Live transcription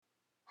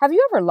Have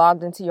you ever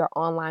logged into your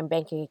online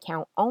banking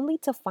account only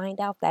to find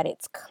out that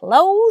it's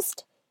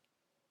closed?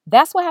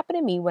 That's what happened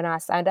to me when I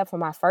signed up for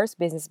my first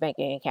business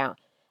banking account.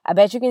 I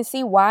bet you can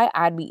see why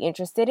I'd be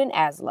interested in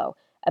Azlo,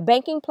 a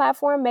banking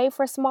platform made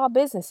for small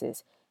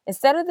businesses.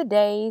 Instead of the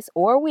days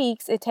or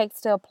weeks it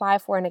takes to apply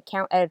for an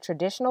account at a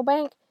traditional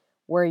bank,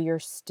 where you're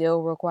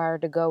still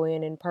required to go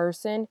in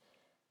person,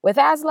 with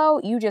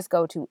Azlo, you just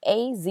go to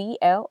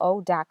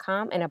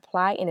azlo.com and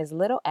apply in as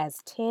little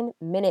as 10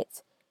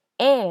 minutes.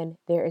 And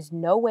there is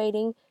no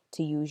waiting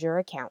to use your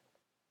account.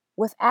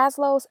 With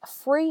Azlo's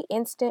free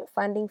instant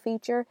funding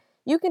feature,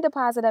 you can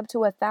deposit up to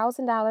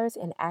 $1,000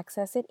 and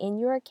access it in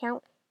your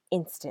account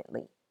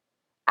instantly.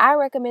 I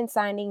recommend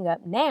signing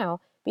up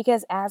now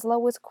because Azlo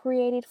was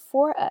created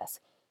for us,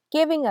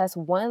 giving us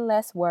one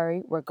less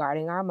worry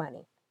regarding our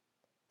money.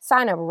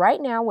 Sign up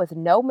right now with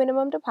no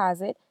minimum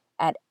deposit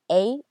at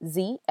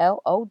azlo.com,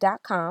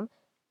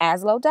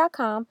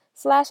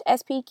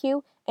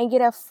 azlo.com/SPQ, and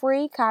get a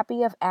free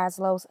copy of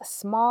Azlo's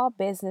Small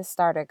Business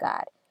Starter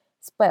Guide,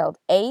 spelled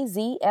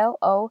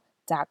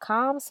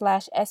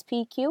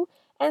azlo.com/SPQ,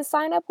 and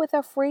sign up with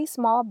a free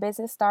Small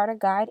Business Starter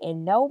Guide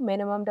and no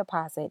minimum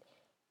deposit.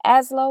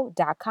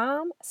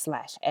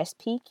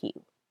 azlo.com/SPQ.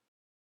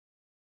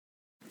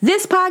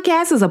 This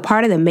podcast is a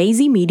part of the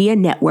Maisie Media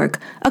Network,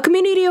 a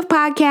community of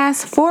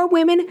podcasts for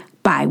women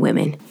by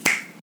women.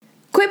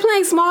 Quit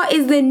Playing Small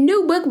is the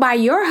new book by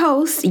your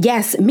host,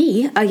 yes,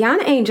 me,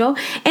 Ayana Angel,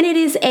 and it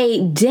is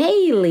a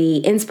daily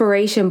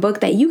inspiration book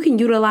that you can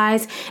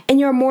utilize in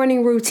your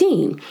morning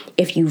routine.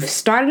 If you've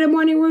started a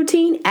morning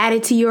routine, add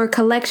it to your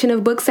collection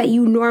of books that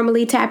you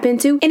normally tap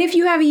into. And if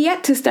you have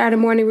yet to start a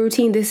morning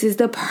routine, this is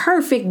the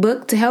perfect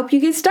book to help you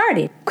get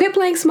started. Quit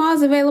Playing Small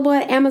is available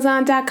at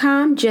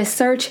Amazon.com. Just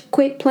search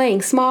Quit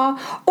Playing Small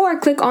or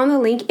click on the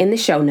link in the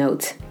show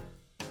notes.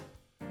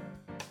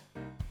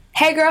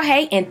 Hey girl,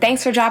 hey, and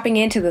thanks for dropping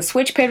into the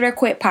Switch, Pivot, or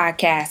Quit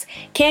podcast.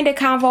 Candid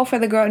convo for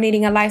the girl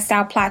needing a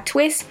lifestyle plot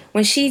twist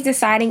when she's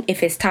deciding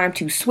if it's time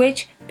to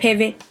switch,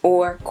 pivot,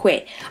 or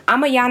quit.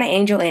 I'm Ayana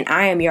Angel, and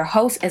I am your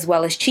host as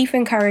well as chief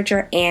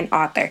encourager and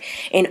author.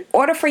 In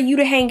order for you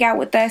to hang out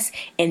with us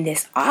in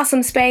this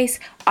awesome space,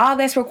 all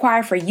that's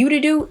required for you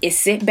to do is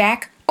sit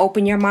back,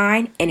 open your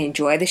mind, and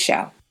enjoy the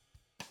show.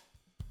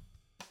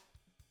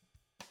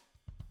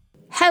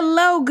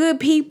 Hello, good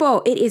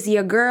people. It is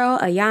your girl,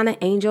 Ayana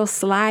Angel,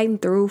 sliding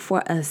through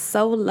for a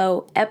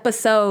solo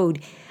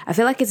episode. I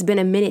feel like it's been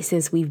a minute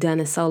since we've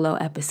done a solo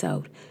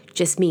episode.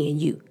 Just me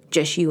and you.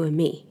 Just you and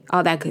me.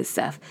 All that good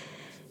stuff.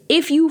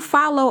 If you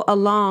follow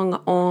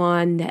along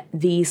on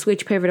the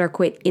Switch, Pivot, or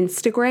Quit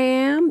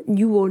Instagram,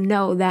 you will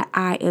know that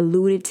I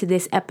alluded to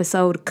this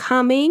episode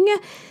coming.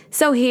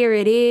 So here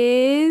it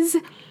is.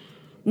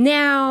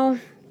 Now,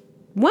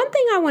 one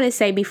thing I want to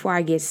say before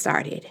I get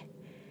started.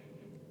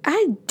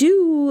 I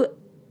do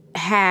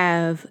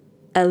have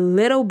a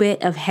little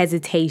bit of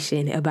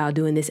hesitation about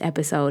doing this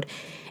episode.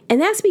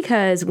 And that's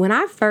because when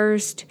I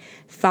first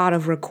thought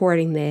of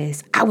recording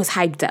this, I was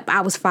hyped up.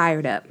 I was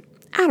fired up.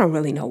 I don't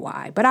really know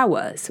why, but I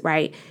was,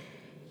 right?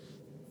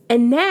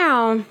 And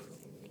now,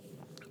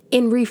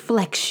 in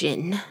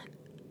reflection,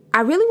 I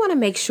really want to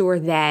make sure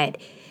that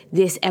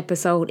this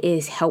episode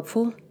is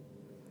helpful.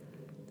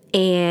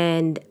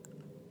 And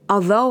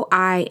although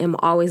I am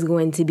always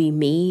going to be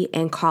me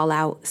and call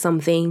out some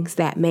things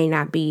that may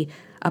not be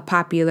a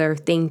popular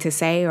thing to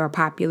say or a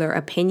popular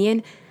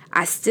opinion,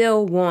 I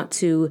still want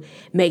to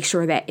make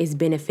sure that it's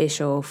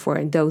beneficial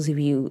for those of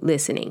you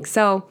listening.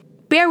 So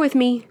bear with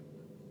me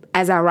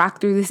as I rock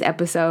through this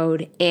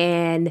episode,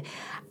 and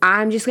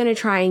I'm just going to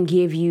try and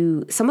give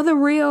you some of the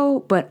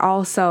real, but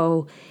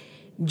also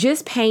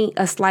just paint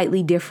a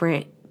slightly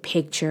different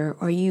picture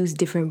or use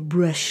different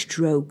brush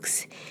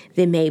strokes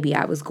than maybe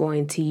I was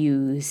going to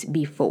use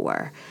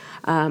before.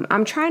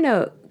 I'm trying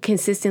to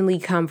consistently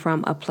come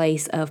from a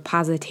place of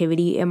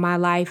positivity in my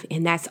life,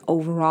 and that's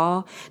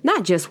overall,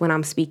 not just when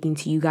I'm speaking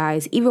to you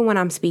guys, even when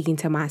I'm speaking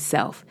to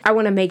myself. I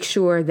want to make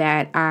sure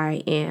that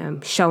I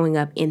am showing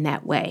up in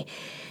that way.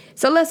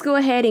 So let's go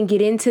ahead and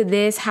get into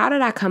this. How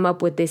did I come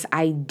up with this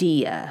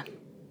idea?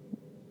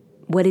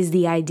 What is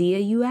the idea,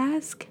 you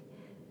ask?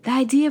 The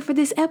idea for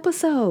this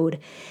episode.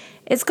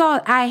 It's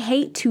called I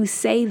Hate to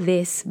Say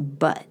This,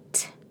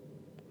 But.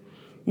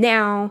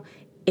 Now,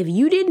 if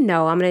you didn't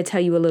know, I'm going to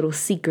tell you a little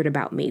secret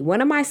about me.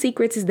 One of my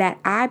secrets is that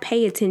I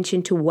pay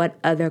attention to what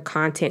other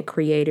content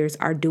creators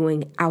are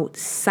doing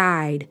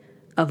outside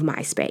of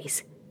my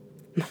space.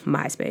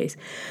 MySpace.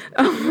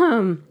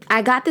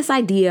 I got this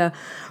idea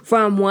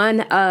from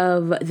one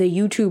of the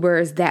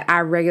YouTubers that I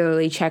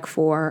regularly check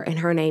for, and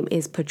her name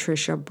is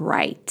Patricia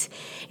Bright.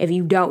 If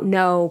you don't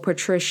know,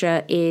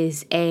 Patricia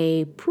is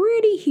a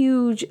pretty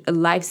huge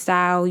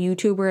lifestyle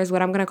YouTuber is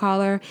what I'm going to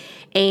call her.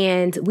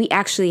 And we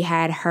actually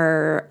had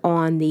her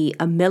on the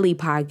Amelie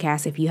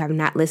podcast. If you have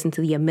not listened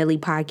to the Amelie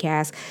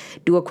podcast,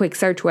 do a quick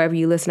search wherever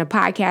you listen to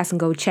podcasts and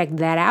go check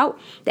that out.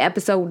 The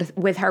episode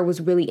with her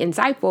was really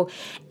insightful.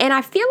 And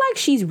I feel like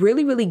she's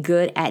really, really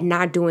good at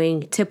not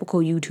doing typical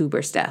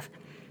YouTuber stuff.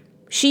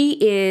 She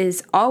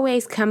is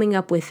always coming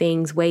up with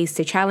ways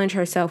to challenge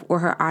herself or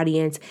her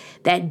audience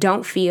that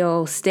don't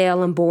feel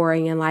stale and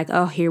boring and like,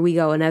 oh, here we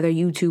go, another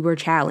YouTuber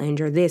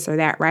challenge or this or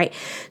that, right?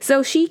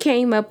 So she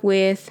came up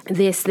with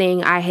this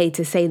thing, I hate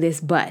to say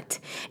this, but,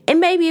 and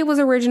maybe it was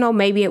original,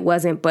 maybe it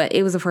wasn't, but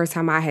it was the first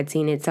time I had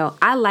seen it. So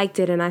I liked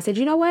it and I said,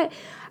 you know what?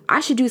 I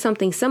should do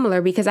something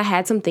similar because I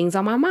had some things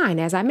on my mind,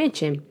 as I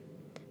mentioned.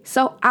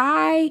 So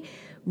I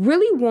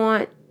really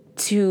want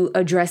to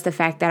address the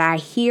fact that I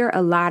hear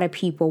a lot of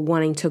people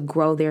wanting to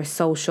grow their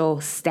social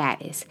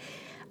status.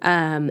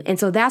 And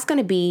so that's going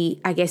to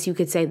be, I guess you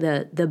could say,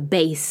 the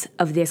base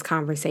of this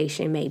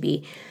conversation,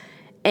 maybe.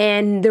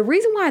 And the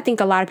reason why I think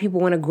a lot of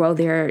people want to grow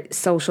their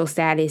social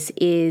status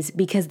is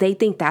because they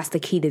think that's the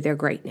key to their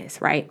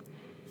greatness, right?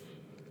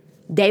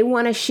 They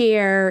want to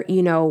share,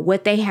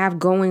 what they have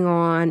going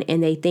on,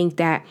 and they think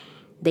that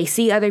they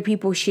see other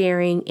people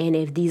sharing, and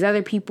if these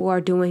other people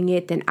are doing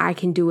it, then I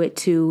can do it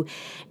too.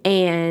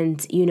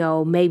 And,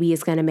 maybe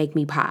it's going to make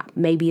me pop.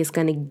 Maybe it's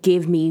going to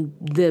give me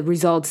the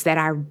results that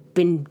I've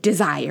been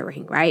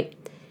desiring, right?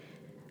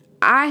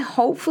 I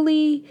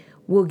hopefully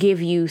will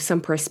give you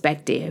some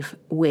perspective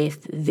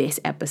with this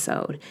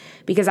episode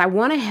because I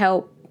want to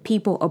help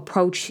people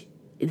approach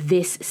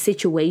this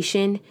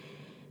situation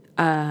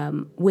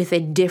with a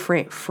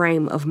different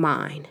frame of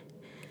mind.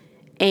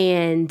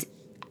 And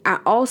I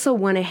also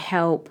want to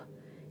help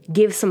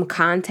give some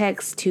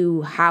context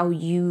to how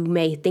you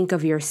may think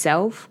of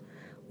yourself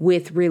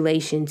with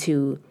relation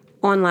to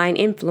online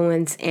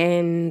influence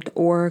and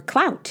or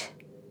clout.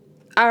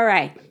 All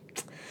right.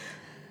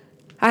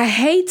 I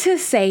hate to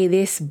say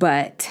this,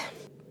 but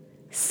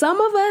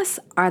some of us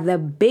are the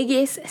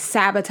biggest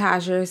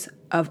sabotagers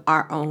of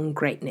our own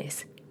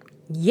greatness.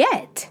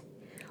 Yet,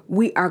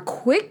 we are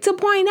quick to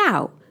point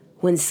out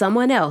when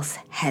someone else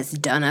has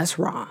done us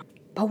wrong.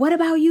 But what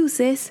about you,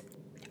 sis?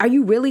 Are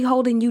you really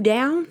holding you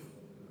down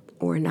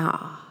or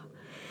nah?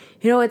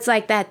 It's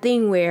like that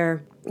thing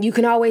where you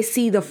can always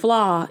see the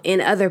flaw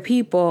in other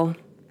people,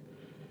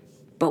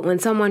 but when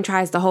someone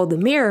tries to hold the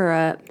mirror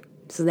up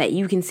so that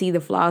you can see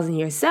the flaws in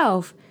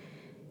yourself,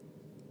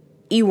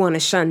 you want to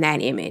shun that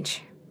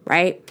image,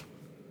 right?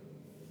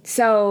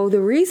 So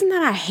the reason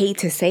that I hate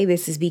to say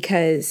this is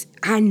because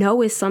I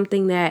know it's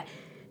something that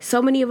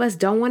so many of us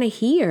don't want to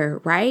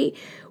hear, right?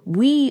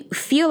 We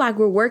feel like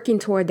we're working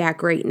toward that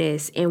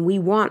greatness and we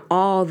want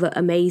all the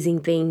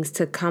amazing things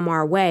to come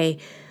our way.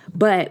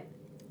 But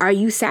are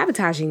you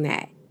sabotaging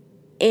that?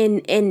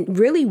 And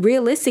really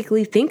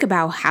realistically think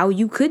about how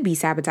you could be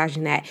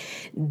sabotaging that.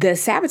 The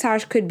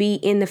sabotage could be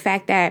in the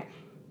fact that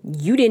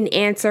you didn't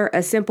answer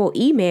a simple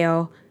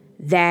email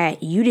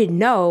that you didn't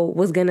know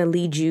was going to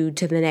lead you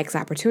to the next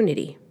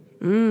opportunity.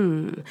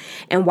 And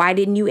why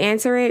didn't you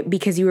answer it?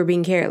 Because you were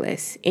being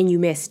careless and you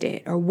missed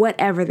it, or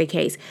whatever the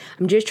case.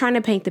 I'm just trying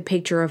to paint the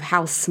picture of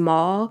how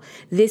small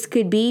this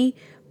could be,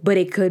 but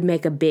it could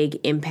make a big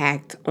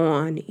impact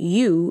on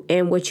you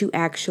and what you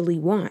actually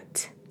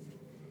want.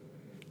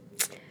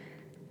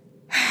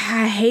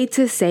 I hate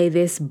to say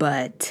this,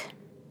 but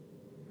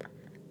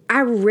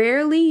I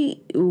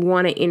rarely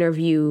want to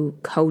interview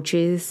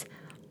coaches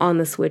on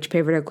the Switch,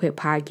 Pivot, or Quit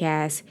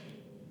podcast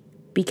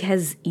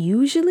because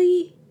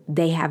usually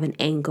they have an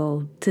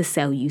angle to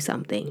sell you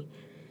something.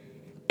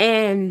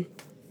 And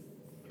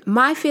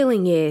my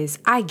feeling is,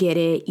 I get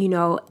it.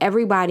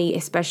 Everybody,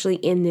 especially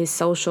in this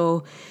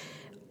social,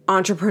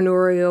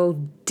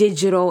 entrepreneurial,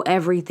 digital,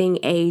 everything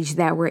age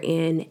that we're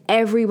in,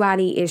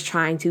 everybody is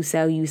trying to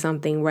sell you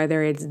something,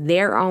 whether it's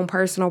their own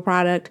personal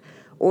product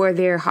or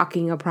they're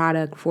hawking a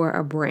product for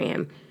a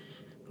brand.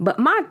 But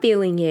my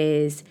feeling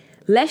is,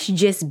 let's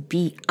just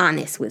be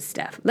honest with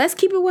stuff. Let's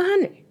keep it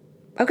 100.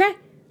 Okay?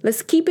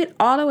 Let's keep it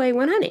all the way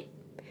 100.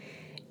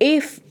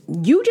 If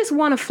you just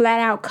want to flat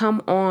out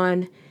come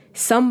on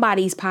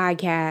somebody's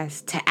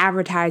podcast to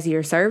advertise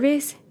your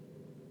service,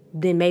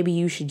 then maybe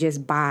you should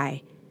just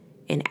buy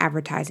an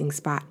advertising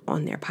spot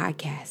on their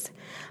podcast.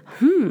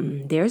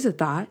 There's a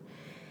thought.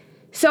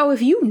 So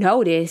if you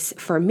notice,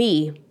 for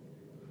me,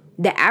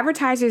 the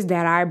advertisers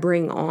that I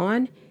bring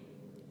on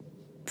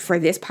for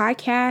this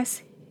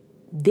podcast,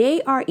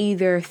 they are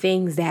either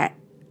things that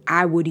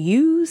I would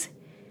use,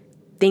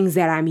 things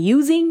that I'm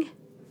using,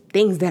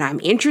 things that I'm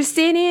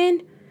interested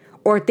in,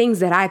 or things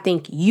that I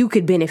think you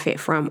could benefit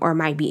from or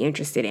might be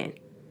interested in.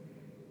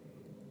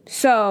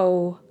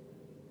 So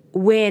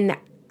when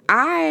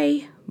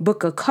I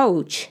book a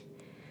coach,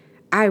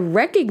 I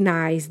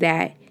recognize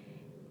that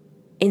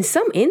in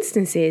some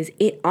instances,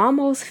 it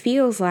almost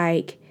feels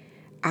like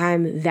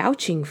I'm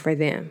vouching for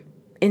them.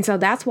 And so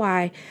that's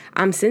why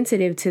I'm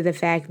sensitive to the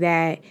fact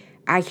that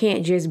I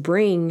can't just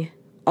bring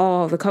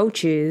all the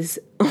coaches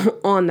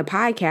on the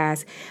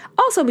podcast.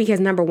 Also because,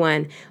 number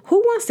one, who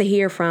wants to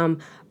hear from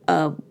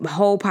a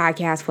whole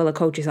podcast full of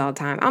coaches all the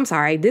time? I'm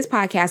sorry, this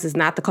podcast is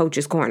not the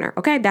Coach's Corner,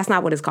 okay? That's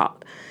not what it's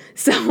called.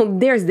 So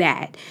there's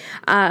that.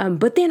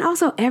 But then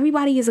also,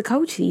 everybody is a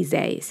coach these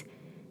days.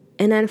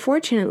 And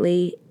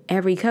unfortunately,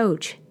 every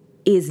coach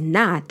is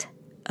not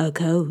a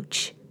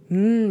coach.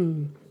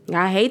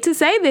 I hate to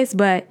say this,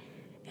 but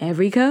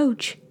every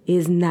coach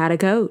is not a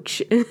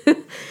coach.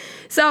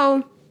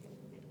 So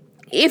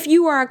if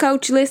you are a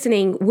coach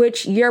listening,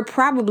 which you're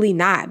probably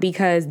not,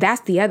 because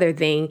that's the other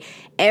thing,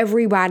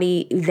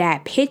 everybody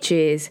that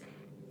pitches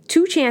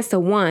 2 to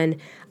 1,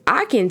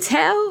 I can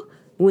tell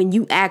when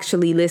you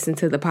actually listen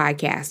to the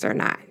podcast or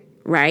not,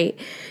 right?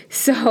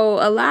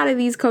 So a lot of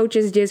these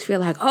coaches just feel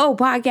like, oh,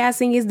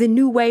 podcasting is the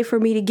new way for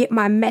me to get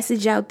my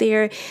message out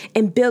there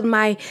and build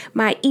my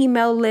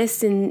email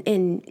list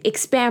and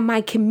expand my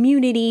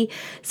community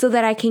so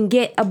that I can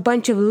get a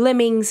bunch of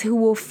lemmings who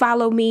will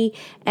follow me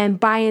and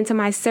buy into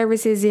my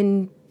services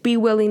and be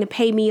willing to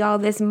pay me all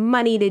this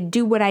money to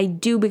do what I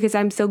do because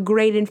I'm so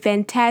great and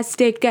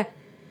fantastic.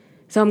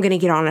 So I'm going to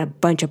get on a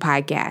bunch of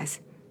podcasts.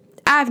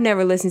 I've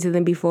never listened to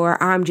them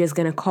before. I'm just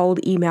going to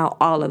cold email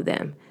all of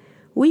them.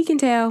 We can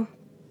tell.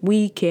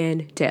 We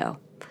can tell.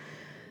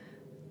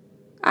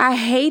 I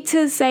hate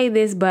to say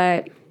this,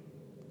 but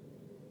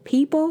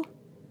people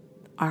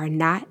are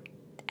not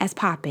as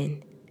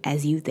poppin'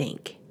 as you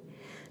think.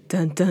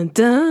 Dun, dun,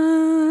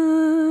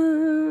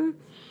 dun.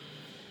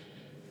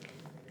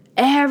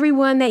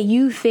 Everyone that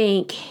you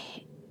think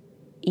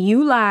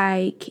you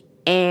like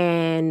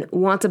and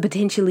want to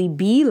potentially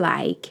be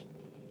like,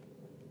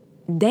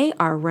 they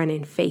are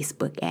running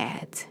Facebook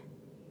ads.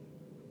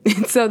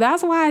 So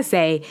that's why I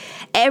say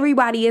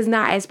everybody is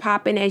not as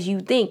popping as you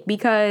think,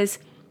 because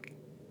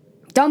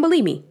don't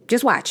believe me,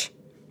 just watch,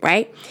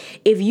 right?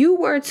 If you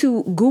were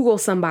to Google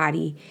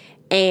somebody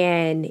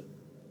and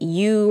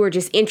you were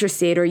just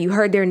interested, or you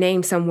heard their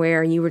name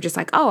somewhere and you were just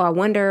like, oh, I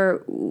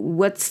wonder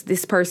what's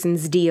this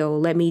person's deal.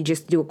 Let me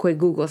just do a quick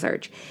Google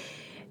search.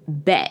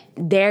 Bet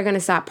they're going to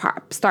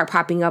start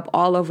popping up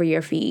all over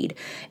your feed.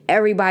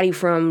 Everybody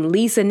from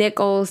Lisa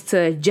Nichols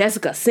to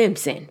Jessica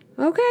Simpson,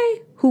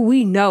 okay? Who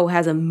we know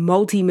has a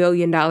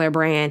multi-million-dollar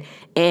brand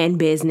and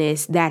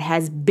business that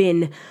has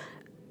been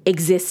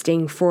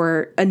existing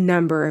for a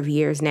number of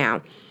years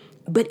now.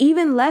 But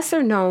even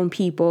lesser known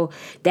people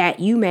that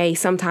you may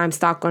sometimes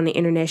stalk on the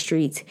internet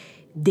streets,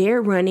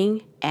 they're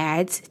running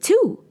ads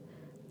too.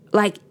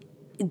 Like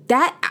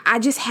that, I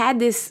just had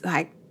this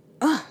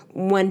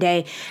one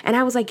day and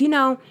I was like,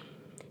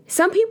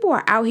 some people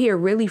are out here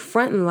really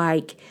fronting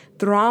like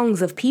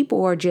throngs of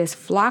people are just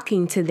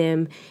flocking to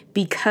them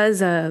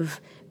because of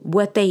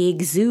what they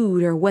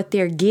exude or what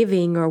they're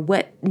giving or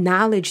what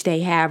knowledge they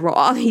have or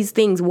all these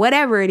things,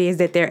 whatever it is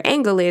that their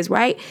angle is,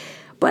 right?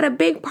 But a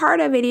big part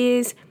of it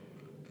is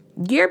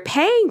you're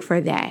paying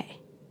for that.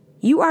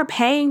 You are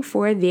paying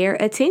for their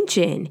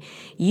attention.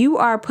 You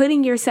are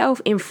putting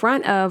yourself in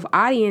front of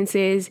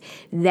audiences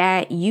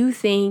that you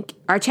think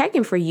are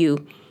checking for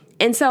you.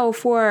 And so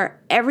for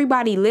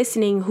everybody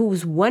listening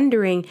who's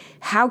wondering,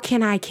 how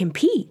can I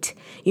compete?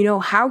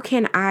 How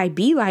can I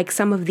be like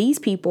some of these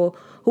people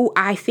who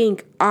I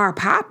think are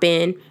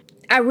popping?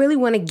 I really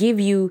want to give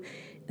you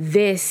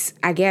this,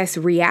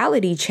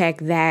 reality check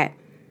that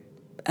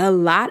a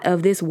lot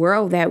of this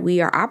world that we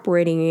are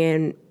operating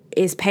in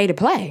is pay to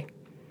play.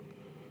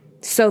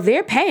 So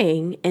they're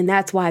paying, and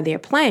that's why they're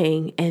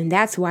playing, and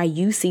that's why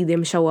you see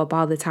them show up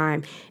all the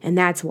time, and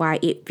that's why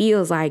it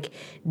feels like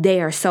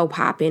they are so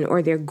popping,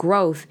 or their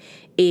growth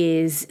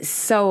is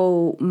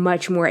so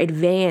much more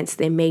advanced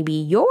than maybe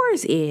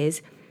yours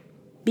is,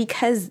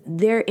 because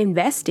they're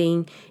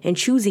investing and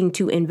choosing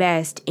to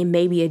invest in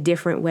maybe a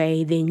different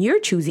way than you're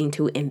choosing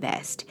to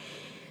invest.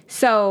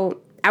 So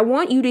I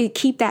want you to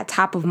keep that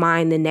top of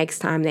mind the next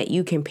time that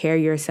you compare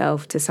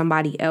yourself to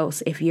somebody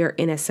else if you're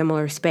in a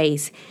similar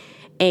space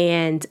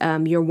and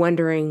you're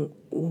wondering,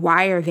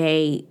 why are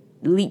they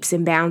leaps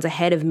and bounds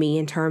ahead of me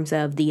in terms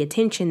of the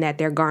attention that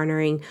they're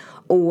garnering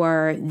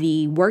or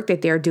the work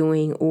that they're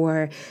doing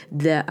or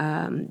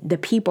the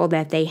people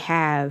that they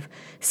have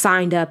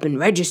signed up and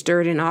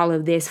registered and all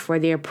of this for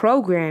their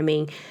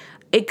programming.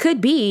 It could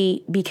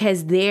be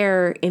because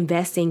they're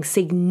investing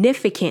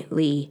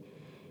significantly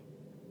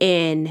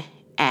in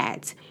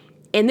ads.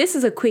 And this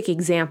is a quick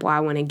example I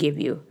want to give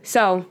you.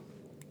 So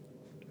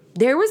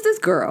there was this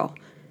girl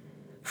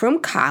from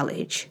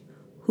college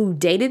who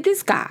dated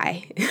this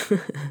guy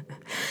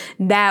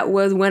that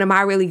was one of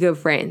my really good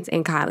friends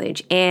in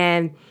college.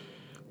 And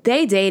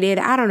they dated,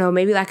 I don't know,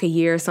 maybe like a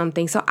year or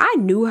something. So I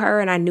knew her,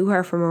 and I knew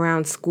her from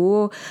around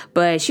school,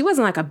 but she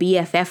wasn't like a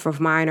BFF of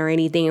mine or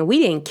anything. And we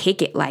didn't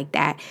kick it like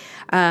that.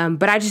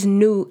 But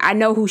I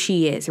know who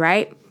she is,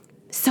 right?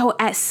 So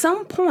at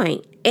some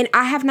point, and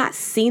I have not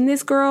seen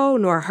this girl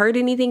nor heard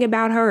anything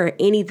about her or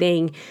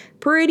anything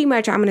pretty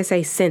much, I'm going to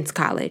say, since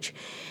college.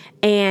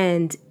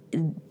 And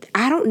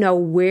I don't know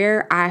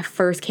where I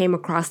first came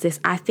across this.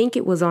 I think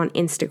it was on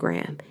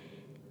Instagram.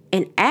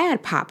 An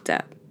ad popped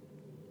up.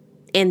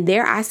 And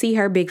there I see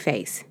her big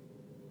face.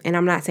 And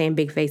I'm not saying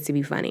big face to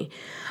be funny.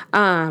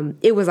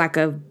 It was like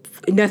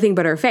nothing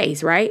but her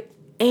face, right?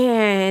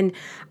 And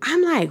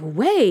I'm like,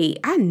 wait,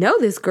 I know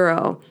this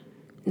girl.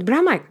 But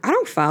I'm like, I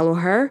don't follow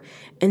her.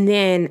 And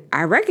then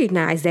I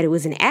recognized that it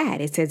was an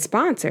ad. It said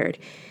sponsored.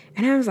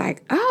 And I was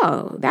like,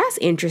 oh, that's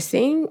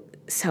interesting.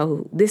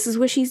 So this is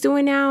what she's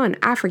doing now. And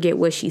I forget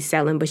what she's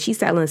selling, but she's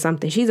selling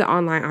something. She's an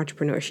online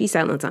entrepreneur. She's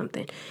selling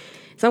something.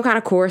 some kind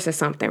of course or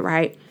something,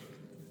 right?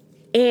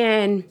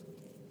 And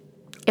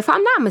if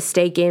I'm not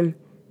mistaken,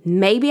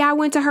 maybe I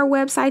went to her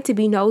website to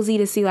be nosy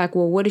to see like,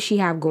 well, what does she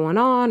have going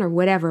on or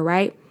whatever,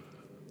 right?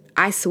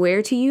 I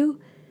swear to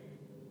you,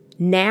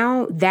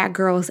 now that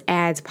girl's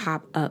ads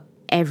pop up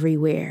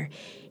everywhere.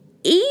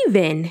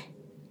 Even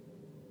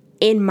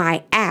in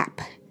my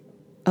app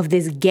of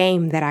this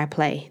game that I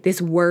play,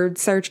 this word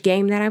search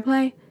game that I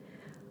play,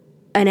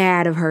 an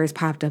ad of hers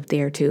popped up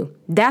there too.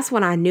 That's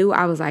when I knew.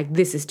 I was like,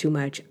 this is too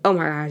much. Oh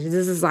my gosh,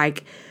 this is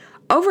like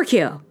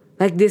overkill.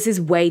 Like, this is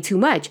way too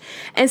much.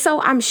 And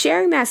so I'm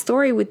sharing that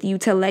story with you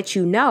to let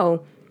you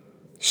know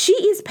she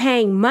is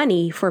paying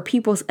money for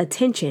people's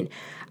attention.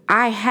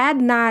 I had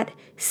not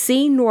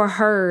seen nor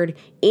heard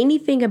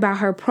anything about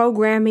her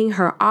programming,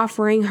 her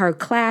offering, her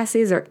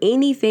classes, or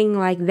anything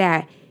like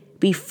that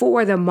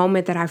before the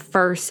moment that I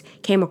first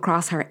came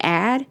across her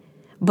ad.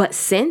 But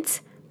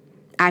since,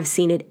 I've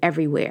seen it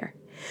everywhere.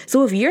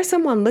 So if you're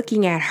someone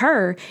looking at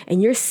her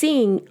and you're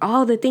seeing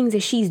all the things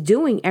that she's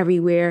doing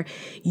everywhere,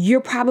 you're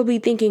probably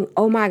thinking,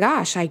 oh my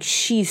gosh, like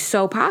she's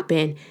so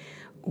popping.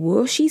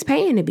 Well, she's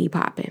paying to be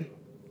popping.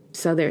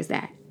 So there's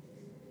that.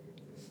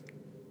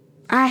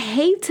 I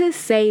hate to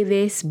say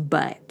this,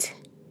 but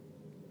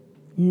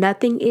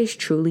nothing is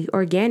truly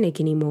organic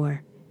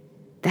anymore.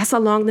 That's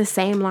along the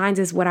same lines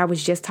as what I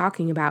was just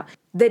talking about.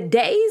 The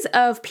days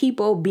of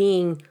people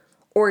being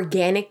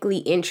organically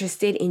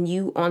interested in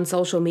you on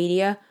social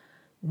media,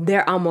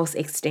 they're almost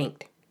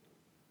extinct.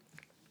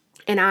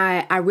 And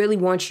I really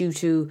want you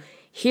to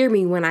hear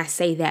me when I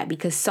say that,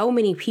 because so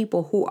many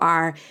people who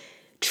are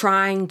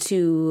trying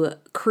to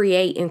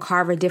create and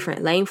carve a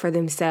different lane for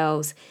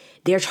themselves,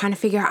 they're trying to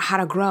figure out how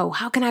to grow.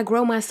 How can I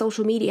grow my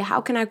social media?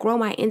 How can I grow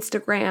my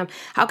Instagram?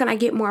 How can I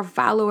get more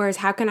followers?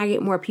 How can I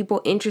get more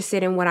people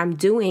interested in what I'm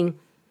doing?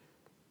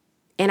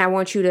 And I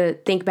want you to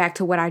think back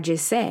to what I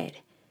just said.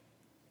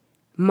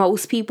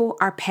 Most people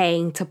are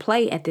paying to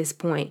play at this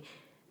point.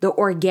 The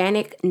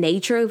organic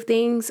nature of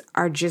things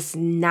are just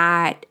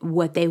not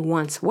what they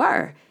once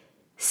were.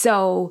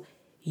 So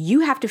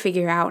you have to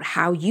figure out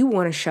how you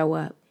want to show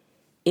up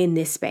in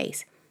this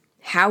space,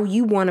 how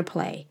you want to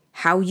play,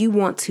 how you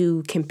want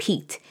to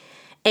compete.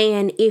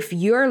 And if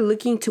you're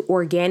looking to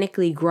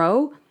organically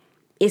grow,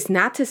 it's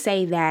not to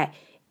say that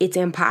it's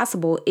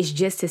impossible. It's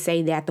just to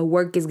say that the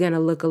work is going to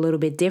look a little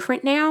bit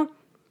different now.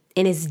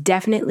 And it's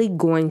definitely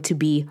going to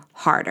be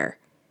harder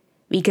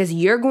because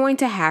you're going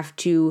to have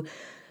to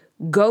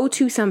go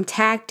to some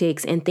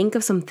tactics and think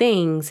of some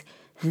things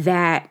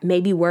that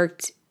maybe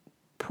worked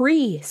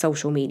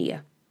pre-social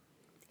media.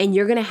 And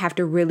you're going to have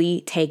to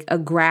really take a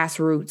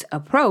grassroots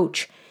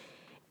approach.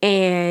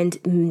 And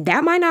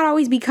that might not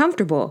always be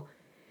comfortable.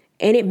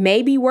 And it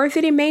may be worth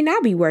it. It may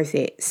not be worth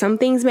it. Some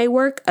things may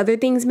work. Other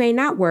things may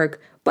not work.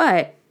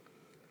 But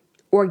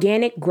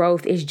organic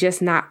growth is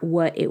just not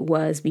what it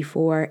was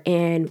before.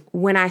 And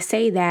when I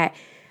say that,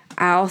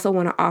 I also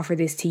want to offer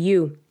this to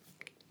you.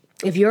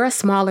 If you're a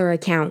smaller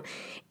account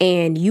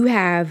and you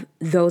have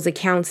those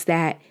accounts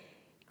that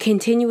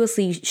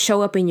continuously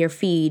show up in your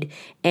feed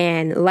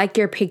and like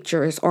your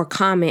pictures or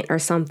comment or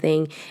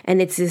something,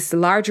 and it's this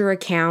larger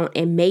account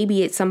and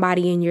maybe it's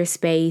somebody in your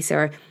space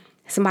or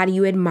somebody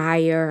you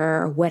admire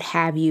or what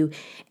have you,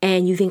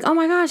 and you think, oh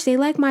my gosh, they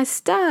like my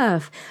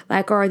stuff,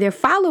 like, or they're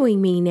following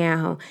me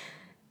now.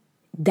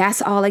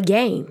 That's all a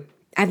game.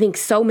 I think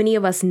so many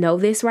of us know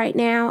this right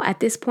now at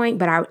this point,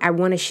 but I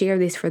want to share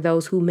this for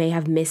those who may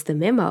have missed the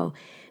memo.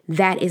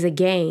 That is a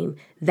game.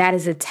 That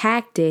is a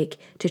tactic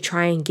to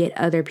try and get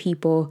other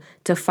people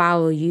to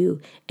follow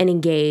you and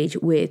engage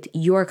with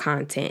your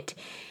content.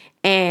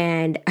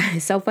 And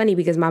it's so funny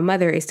because my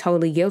mother is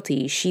totally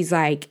guilty. She's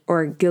like,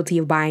 or guilty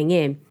of buying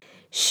in.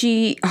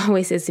 She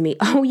always says to me,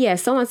 oh yeah,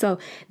 so-and-so,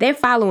 they're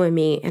following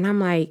me. And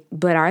I'm like,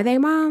 but are they,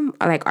 Mom?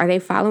 Like, are they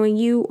following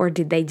you? Or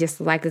did they just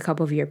like a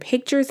couple of your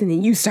pictures and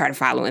then you started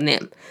following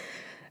them?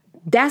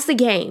 That's the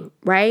game,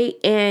 right?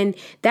 And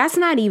that's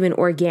not even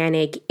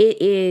organic.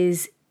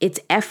 It's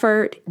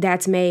effort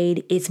that's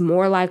made. It's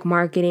more like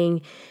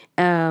marketing.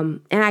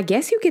 And I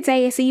guess you could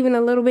say it's even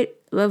a little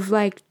bit of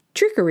like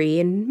trickery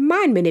and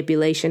mind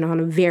manipulation on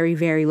a very,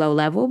 very low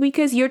level,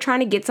 because you're trying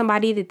to get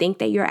somebody to think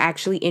that you're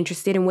actually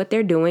interested in what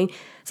they're doing.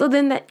 So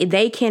then that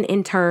they can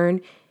in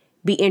turn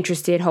be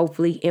interested,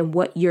 hopefully, in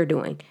what you're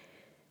doing.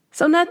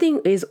 So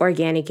nothing is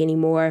organic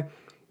anymore.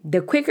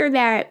 The quicker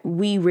that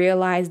we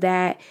realize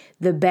that,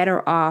 the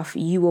better off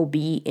you will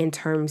be in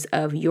terms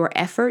of your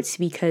efforts,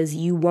 because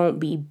you won't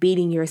be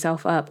beating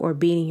yourself up or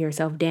beating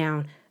yourself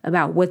down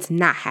about what's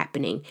not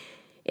happening.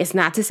 It's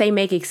not to say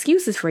make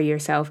excuses for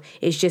yourself.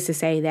 It's just to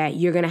say that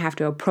you're going to have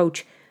to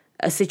approach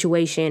a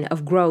situation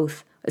of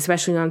growth,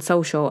 especially on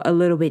social, a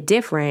little bit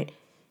different,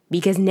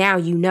 because now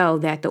you know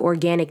that the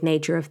organic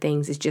nature of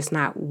things is just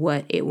not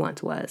what it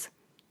once was.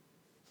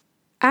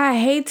 I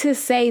hate to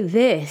say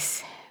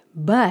this,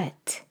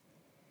 but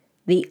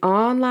the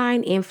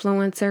online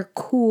influencer,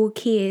 cool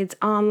kids,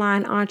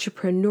 online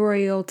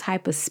entrepreneurial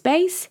type of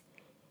space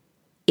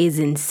is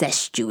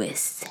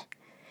incestuous.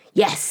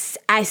 Yes,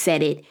 I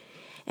said it.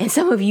 And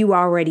some of you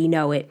already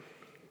know it.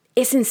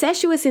 It's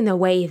incestuous in the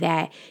way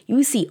that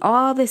you see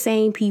all the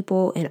same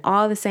people in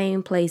all the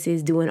same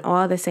places doing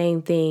all the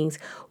same things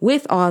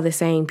with all the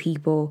same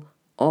people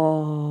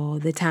all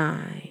the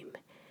time.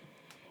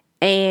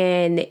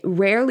 And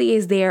rarely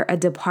is there a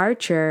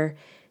departure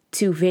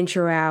to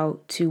venture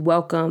out to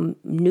welcome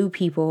new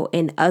people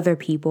and other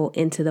people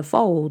into the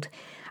fold.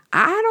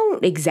 I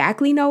don't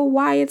exactly know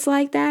why it's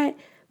like that,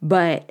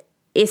 but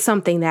it's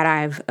something that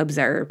I've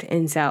observed.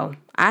 And so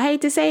I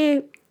hate to say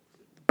it,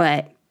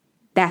 but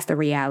that's the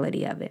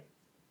reality of it.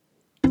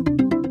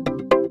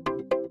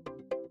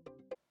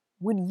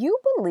 Would you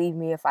believe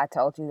me if I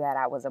told you that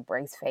I was a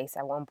brace face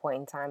at one point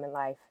in time in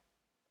life?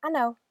 I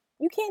know,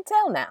 you can't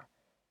tell now.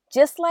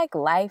 Just like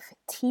life,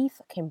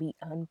 teeth can be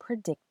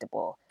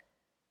unpredictable.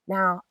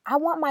 Now, I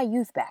want my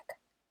youth back.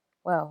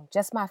 Well,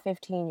 just my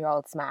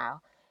 15-year-old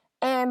smile.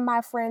 And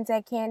my friends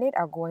at Candid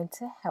are going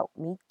to help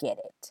me get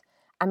it.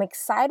 I'm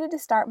excited to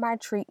start my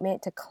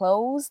treatment to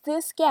close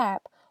this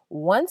gap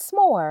once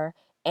more,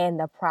 and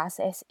the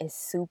process is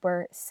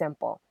super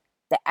simple.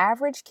 The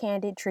average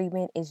Candid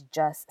treatment is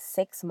just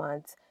 6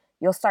 months.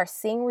 You'll start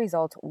seeing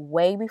results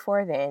way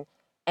before then,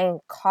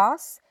 and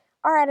costs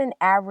are at an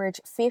average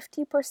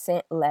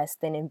 50% less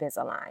than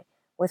Invisalign.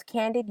 With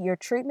Candid, your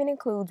treatment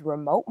includes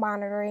remote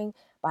monitoring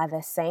by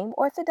the same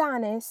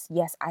orthodontist.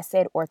 Yes, I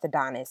said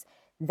orthodontist.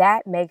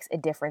 That makes a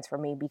difference for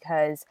me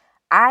because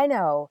I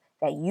know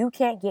that you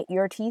can't get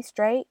your teeth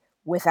straight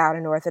without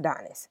an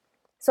orthodontist.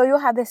 So you'll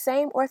have the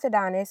same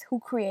orthodontist who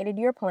created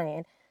your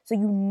plan, so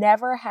you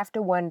never have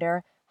to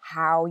wonder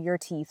how your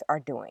teeth are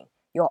doing.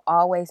 You'll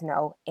always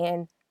know,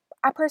 and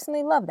I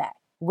personally love that.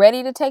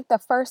 Ready to take the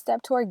first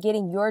step toward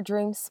getting your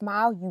dream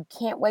smile you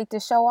can't wait to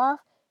show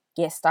off?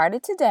 Get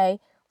started today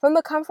from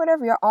the comfort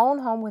of your own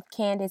home with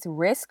Candid's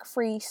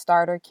risk-free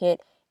starter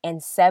kit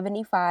and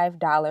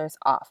 $75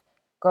 off.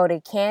 Go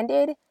to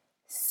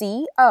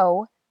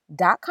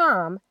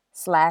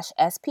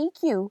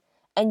candidco.com/SPQ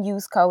and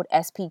use code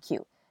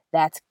SPQ.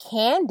 That's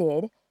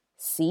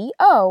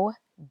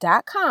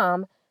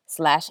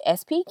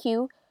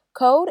candidco.com/SPQ,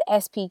 code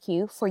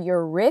SPQ for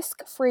your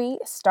risk-free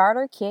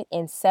starter kit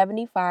and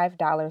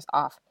 $75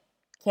 off.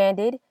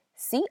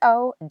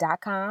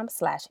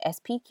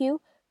 candidco.com/SPQ,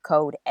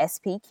 code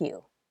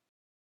SPQ.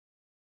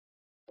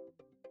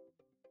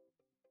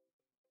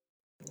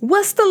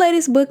 What's the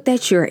latest book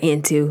that you're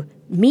into?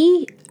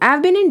 Me,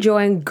 I've been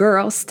enjoying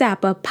Girl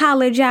Stop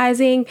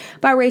Apologizing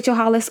by Rachel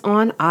Hollis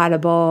on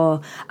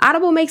Audible.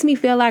 Audible makes me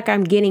feel like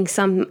I'm getting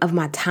some of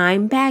my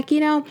time back,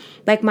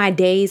 like my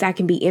days I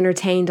can be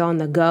entertained on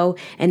the go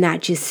and not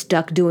just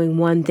stuck doing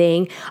one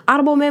thing.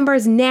 Audible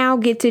members now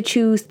get to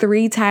choose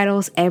 3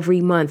 titles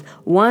every month,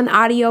 1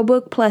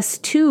 audiobook plus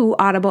 2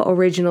 Audible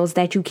originals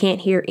that you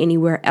can't hear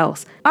anywhere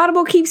else.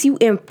 Audible keeps you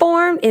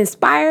informed,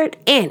 inspired,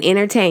 and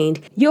entertained.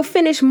 You'll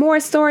finish more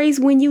stories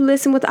when you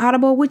listen with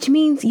Audible, which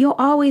means you'll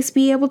always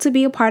be able to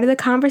be a part of the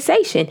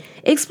conversation.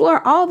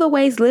 Explore all the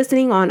ways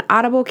listening on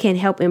Audible can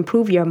help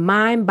improve your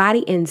mind,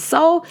 body, and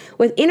soul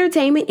with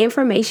entertainment,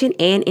 information,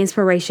 and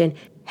inspiration.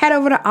 Head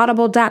over to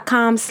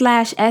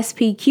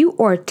audible.com/SPQ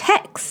or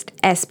text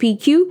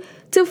SPQ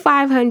to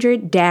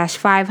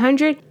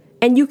 500-500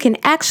 and you can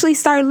actually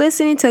start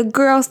listening to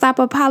Girl Stop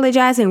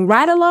Apologizing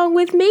right along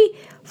with me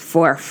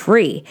for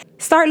free.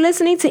 Start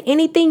listening to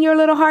anything your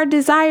little heart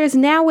desires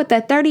now with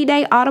a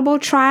 30-day Audible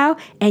trial,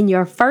 and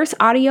your first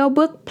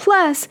audiobook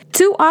plus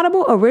 2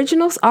 Audible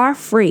originals are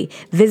free.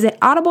 Visit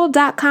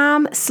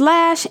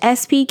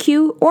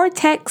audible.com/SPQ or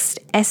text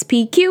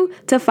SPQ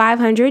to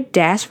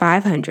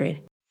 500-500.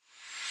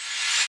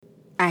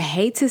 I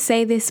hate to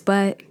say this,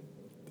 but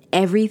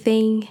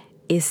everything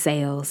is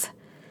sales.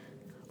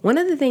 One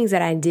of the things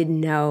that I didn't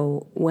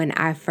know when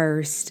I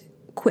first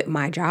quit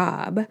my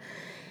job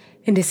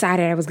and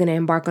decided I was going to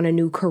embark on a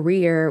new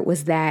career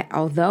was that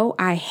although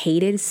I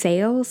hated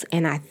sales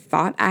and I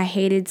thought I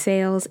hated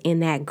sales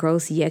in that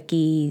gross,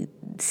 yucky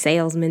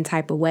salesman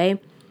type of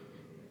way,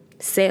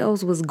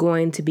 sales was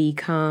going to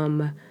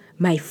become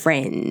my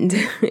friend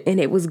and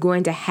it was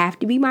going to have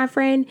to be my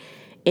friend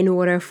in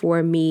order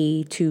for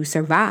me to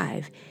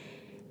survive.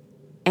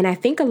 And I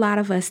think a lot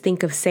of us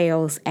think of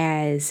sales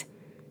as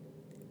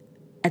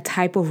a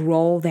type of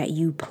role that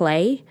you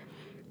play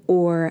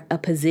or a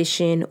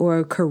position or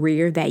a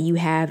career that you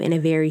have in a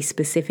very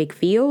specific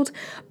field,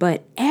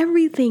 but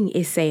everything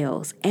is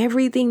sales.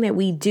 Everything that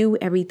we do,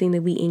 everything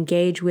that we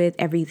engage with,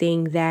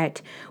 everything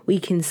that we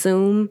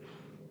consume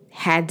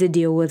had to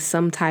deal with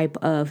some type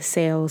of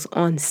sales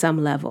on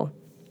some level.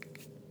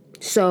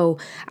 So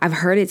I've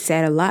heard it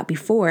said a lot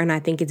before, and I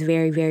think it's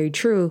very, very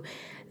true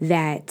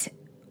that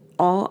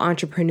all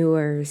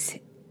entrepreneurs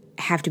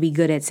have to be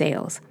good at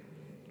sales.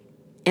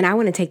 And I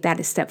want to take that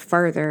a step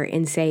further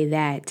and say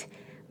that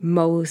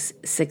most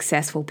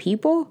successful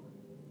people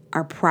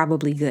are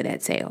probably good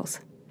at sales.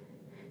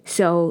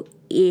 So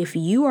if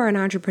you are an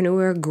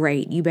entrepreneur,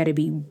 great. You better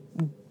be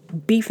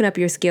beefing up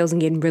your skills and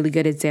getting really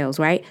good at sales,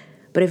 right?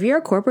 But if you're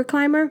a corporate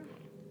climber,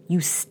 you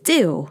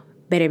still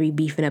better be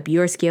beefing up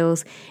your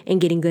skills and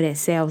getting good at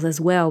sales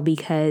as well,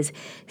 because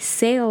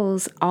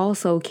sales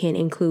also can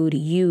include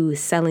you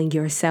selling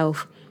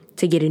yourself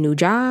to get a new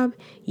job,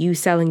 you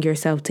selling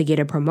yourself to get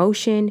a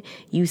promotion,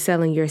 you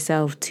selling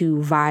yourself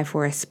to vie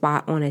for a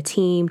spot on a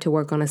team, to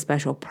work on a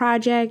special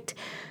project.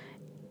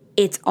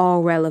 It's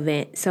all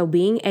relevant. So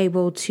being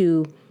able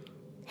to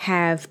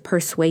have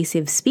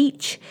persuasive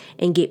speech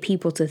and get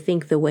people to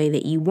think the way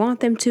that you want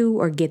them to,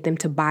 or get them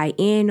to buy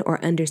in or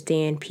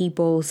understand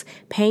people's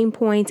pain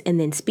points and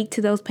then speak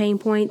to those pain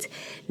points,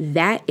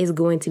 that is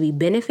going to be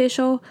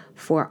beneficial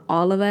for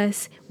all of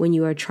us when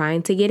you are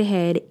trying to get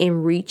ahead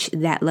and reach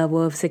that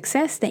level of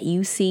success that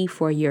you see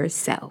for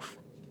yourself.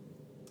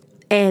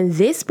 And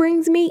this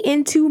brings me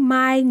into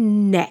my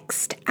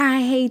next.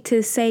 I hate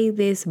to say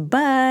this,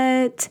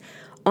 but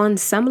on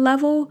some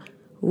level,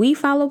 we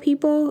follow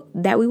people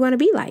that we want to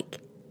be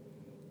like.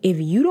 If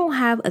you don't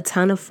have a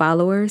ton of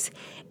followers,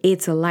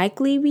 it's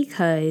likely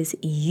because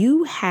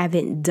you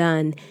haven't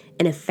done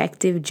an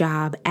effective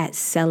job at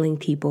selling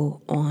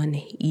people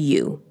on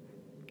you.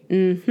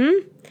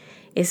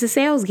 It's a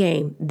sales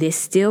game. This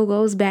still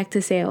goes back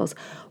to sales.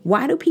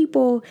 Why do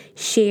people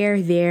share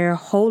their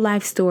whole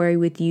life story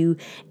with you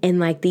in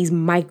like these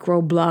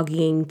micro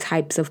blogging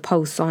types of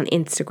posts on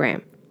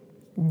Instagram?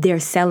 They're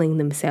selling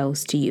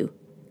themselves to you.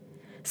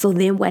 So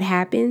then what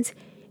happens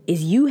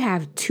is you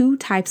have two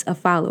types of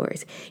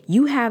followers.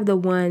 You have the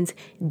ones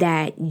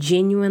that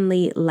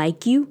genuinely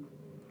like you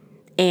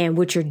and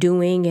what you're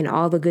doing and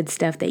all the good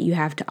stuff that you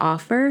have to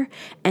offer.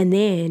 And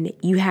then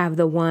you have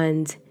the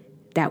ones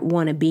that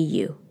want to be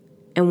you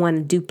and want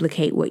to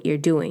duplicate what you're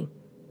doing.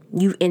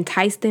 You've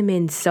enticed them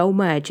in so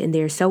much and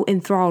they're so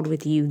enthralled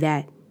with you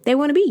that they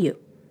want to be you.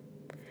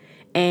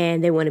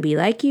 And they want to be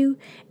like you,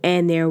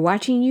 and they're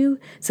watching you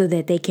so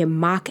that they can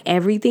mock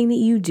everything that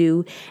you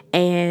do.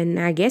 And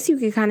I guess you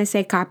could kind of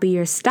say copy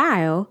your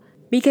style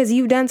because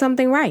you've done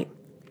something right.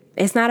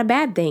 It's not a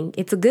bad thing.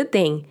 It's a good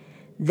thing.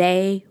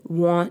 They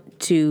want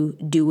to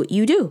do what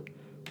you do.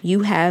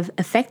 You have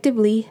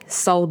effectively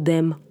sold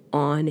them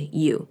on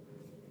you.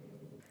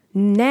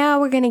 Now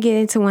we're going to get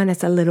into one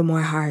that's a little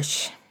more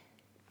harsh.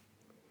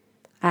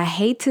 I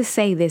hate to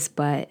say this,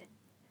 but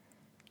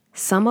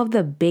some of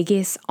the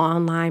biggest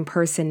online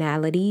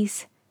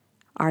personalities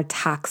are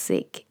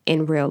toxic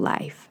in real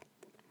life.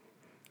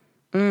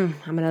 I'm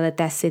going to let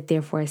that sit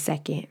there for a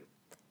second.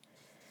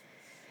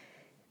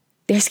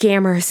 They're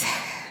scammers.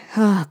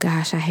 Oh,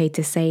 gosh, I hate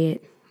to say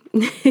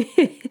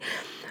it.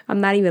 I'm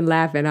not even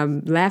laughing.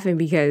 I'm laughing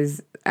because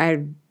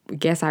I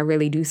guess I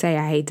really do say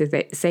I hate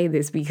to say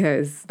this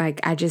because, like,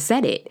 I just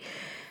said it.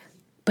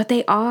 But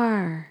they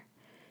are.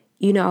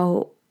 You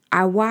know,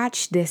 I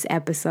watched this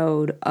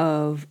episode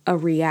of a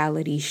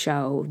reality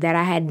show that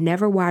I had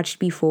never watched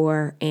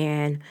before,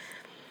 and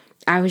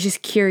I was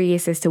just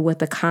curious as to what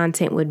the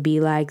content would be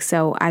like.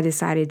 So I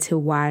decided to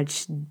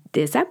watch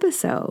this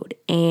episode,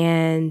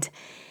 and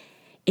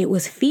it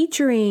was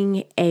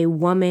featuring a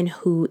woman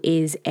who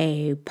is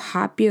a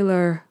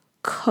popular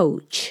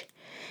coach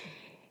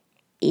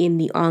in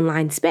the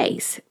online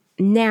space.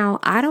 Now,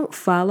 I don't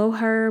follow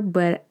her,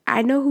 but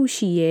I know who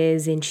she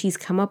is, and she's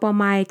come up on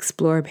my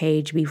Explore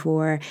page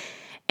before.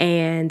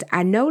 And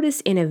I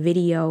noticed in a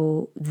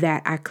video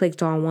that I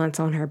clicked on once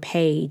on her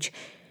page,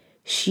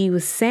 she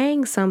was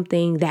saying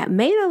something that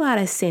made a lot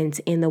of sense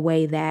in the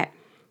way that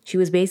she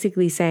was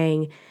basically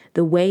saying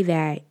the way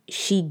that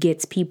she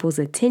gets people's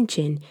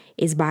attention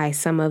is by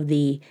some of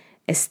the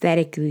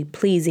aesthetically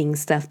pleasing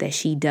stuff that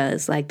she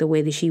does, like the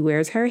way that she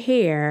wears her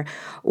hair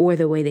or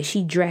the way that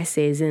she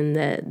dresses and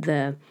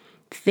the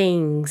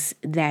things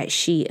that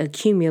she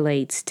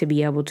accumulates to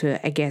be able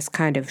to, I guess,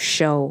 kind of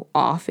show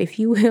off, if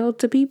you will,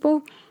 to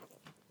people.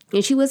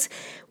 And she was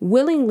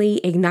willingly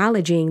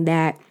acknowledging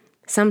that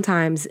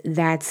sometimes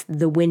that's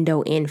the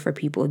window in for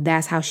people.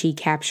 That's how she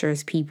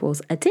captures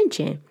people's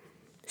attention.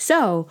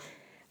 So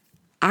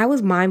I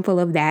was mindful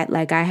of that.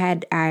 Like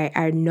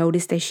I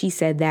noticed that she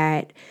said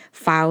that,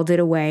 filed it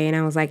away, and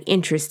I was like,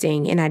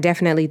 interesting. And I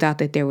definitely thought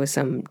that there was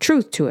some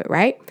truth to it,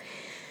 right?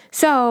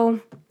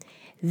 So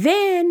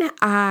then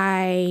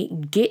I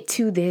get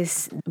to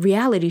this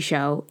reality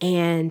show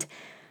and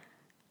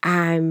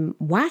I'm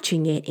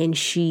watching it and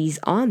she's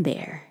on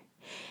there.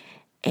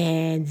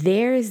 And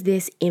there's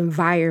this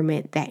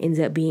environment that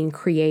ends up being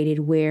created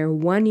where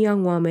one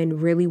young woman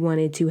really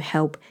wanted to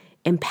help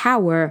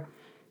empower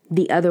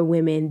the other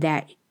women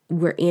that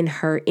were in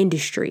her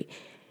industry.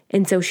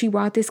 And so she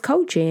brought this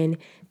coach in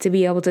to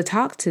be able to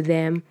talk to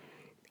them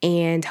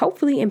and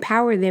hopefully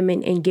empower them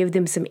and give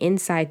them some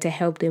insight to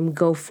help them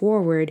go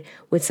forward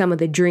with some of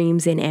the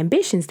dreams and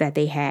ambitions that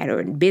they had,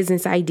 or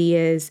business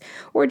ideas,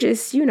 or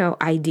just,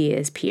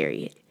 ideas,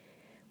 period.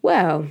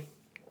 Well,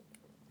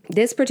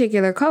 this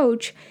particular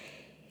coach,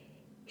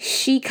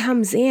 she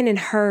comes in and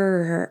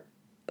her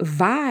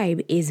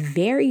vibe is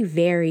very,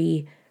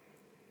 very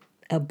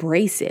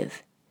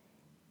abrasive.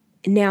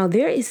 Now,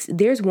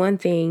 there's one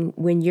thing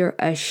when you're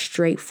a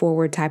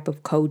straightforward type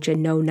of coach, a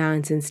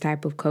no-nonsense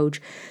type of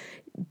coach,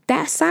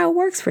 that style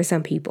works for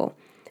some people.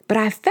 But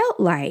I felt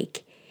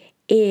like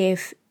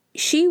if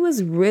she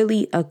was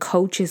really a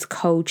coach's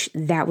coach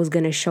that was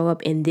going to show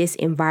up in this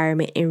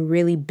environment and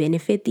really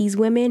benefit these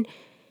women,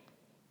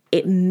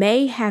 it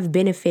may have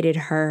benefited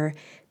her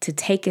to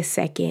take a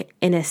second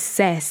and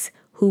assess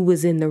who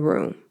was in the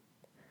room.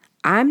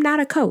 I'm not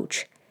a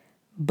coach,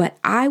 but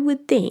I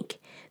would think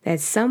that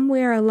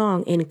somewhere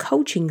along in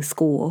coaching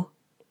school,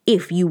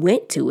 if you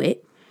went to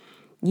it,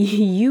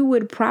 you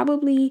would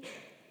probably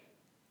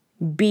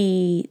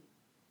be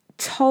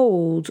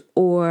told,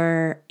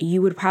 or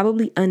you would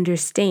probably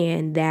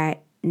understand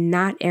that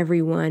not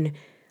everyone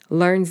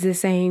learns the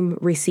same,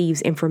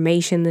 receives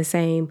information the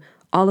same,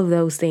 all of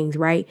those things,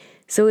 right?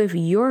 So if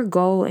your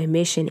goal and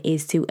mission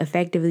is to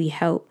effectively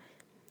help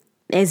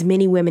as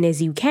many women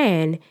as you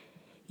can,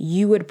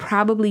 you would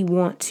probably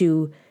want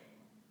to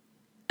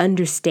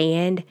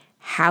understand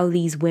how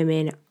these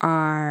women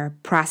are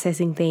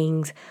processing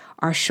things,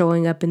 are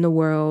showing up in the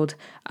world,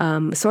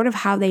 sort of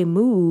how they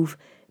move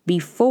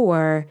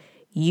before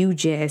you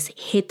just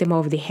hit them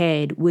over the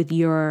head with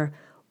your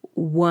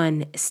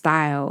one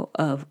style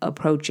of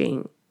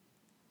approaching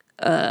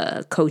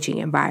a coaching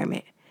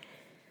environment.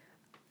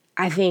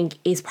 I think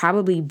it's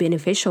probably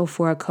beneficial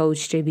for a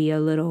coach to be a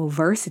little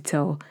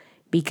versatile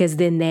because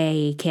then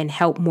they can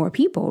help more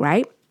people,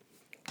 right?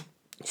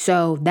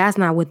 So that's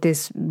not what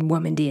this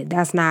woman did.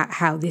 That's not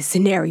how this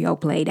scenario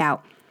played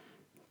out.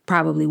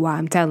 Probably why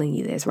I'm telling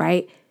you this,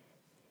 right?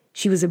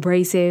 She was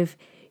abrasive.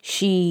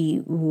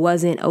 She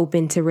wasn't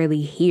open to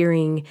really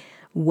hearing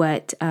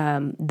what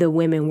the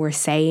women were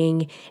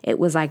saying. It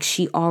was like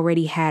she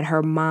already had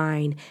her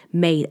mind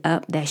made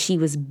up that she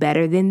was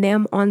better than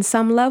them on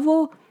some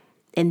level.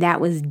 And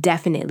that was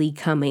definitely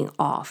coming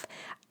off.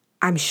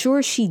 I'm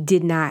sure she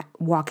did not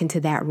walk into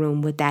that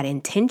room with that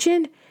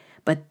intention,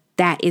 but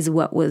that is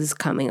what was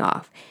coming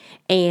off.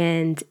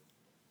 And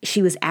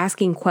she was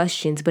asking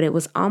questions, but it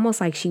was almost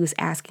like she was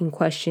asking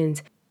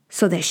questions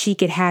so that she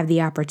could have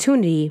the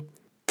opportunity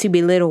to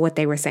belittle what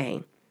they were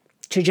saying,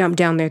 to jump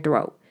down their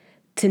throat,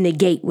 to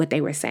negate what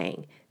they were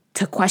saying,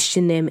 to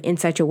question them in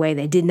such a way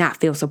that did not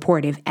feel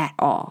supportive at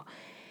all.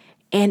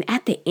 And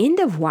at the end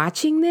of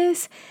watching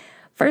this,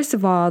 first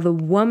of all, the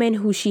woman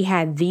who she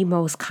had the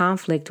most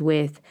conflict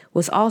with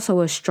was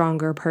also a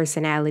stronger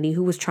personality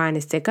who was trying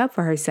to stick up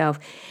for herself.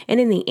 And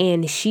in the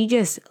end, she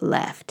just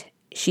left.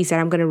 She said,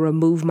 I'm going to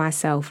remove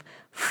myself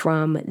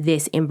from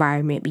this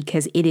environment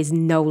because it is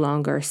no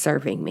longer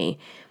serving me.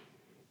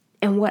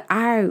 And what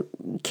I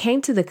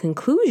came to the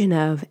conclusion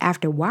of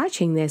after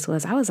watching this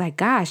was, I was like,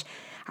 gosh,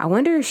 I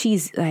wonder if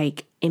she's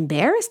like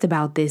embarrassed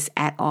about this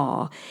at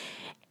all.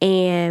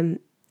 And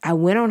I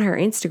went on her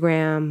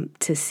Instagram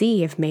to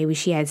see if maybe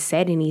she had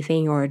said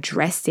anything or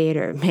addressed it,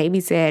 or maybe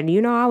said,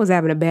 I was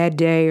having a bad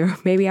day, or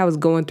maybe I was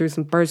going through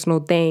some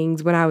personal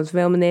things when I was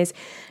filming this.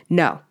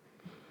 No,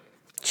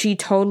 she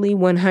totally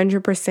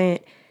 100%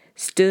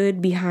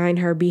 stood behind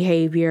her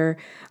behavior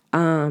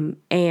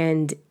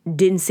and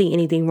didn't see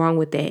anything wrong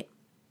with it.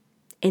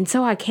 And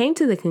so I came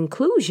to the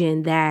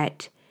conclusion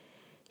that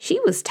she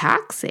was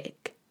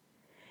toxic.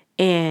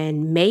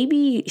 And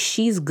maybe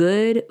she's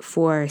good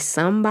for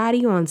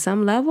somebody on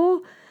some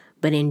level,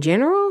 but in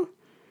general,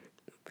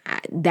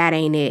 that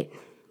ain't it.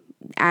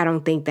 I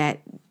don't think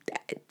that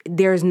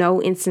there's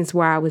no instance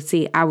where I would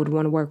see I would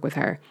want to work with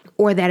her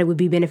or that it would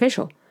be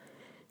beneficial.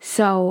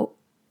 So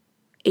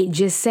it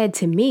just said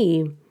to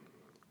me,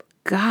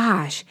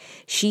 gosh,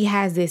 she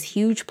has this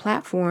huge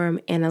platform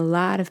and a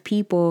lot of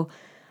people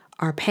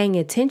are paying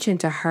attention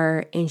to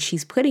her, and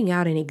she's putting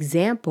out an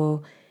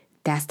example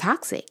that's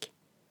toxic.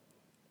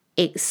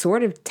 It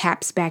sort of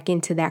taps back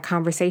into that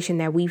conversation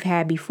that we've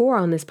had before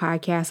on this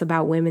podcast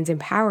about women's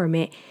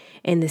empowerment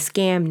and the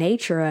scam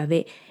nature of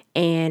it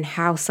and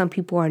how some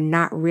people are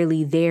not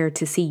really there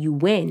to see you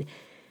win.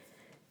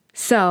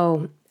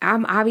 So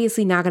I'm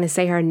obviously not going to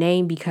say her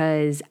name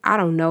because I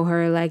don't know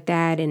her like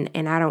that, and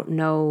I don't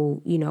know,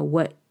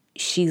 what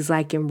she's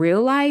like in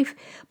real life.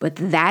 But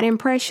that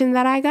impression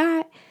that I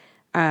got,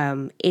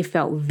 it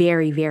felt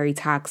very, very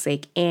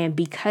toxic. And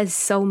because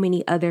so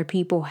many other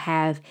people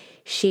have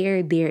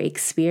shared their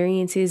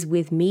experiences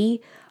with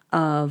me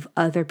of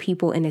other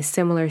people in a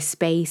similar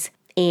space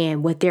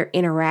and what their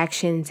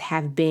interactions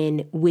have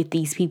been with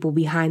these people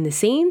behind the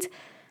scenes,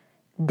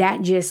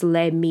 that just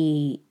led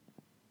me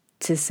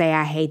to say,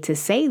 I hate to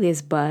say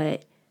this,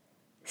 but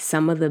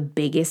some of the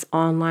biggest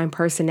online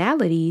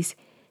personalities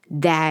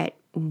that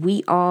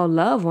we all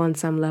love on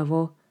some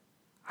level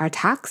are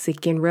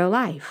toxic in real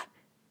life.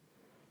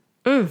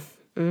 I'm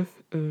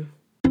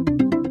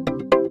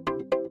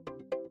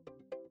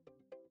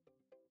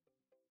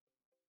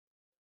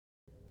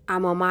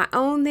on my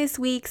own this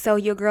week, so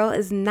your girl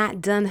is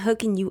not done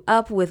hooking you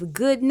up with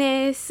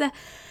goodness.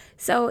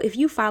 So if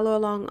you follow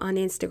along on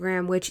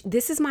Instagram, which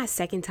this is my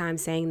second time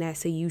saying that,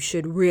 so you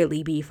should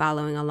really be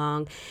following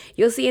along,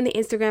 you'll see in the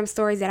Instagram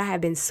stories that I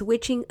have been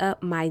switching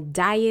up my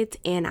diet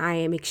and I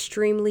am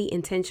extremely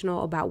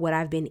intentional about what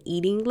I've been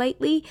eating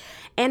lately.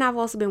 And I've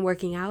also been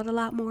working out a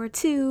lot more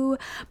too.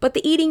 But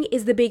the eating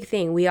is the big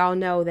thing. We all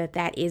know that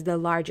that is the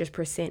largest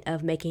percent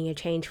of making a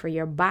change for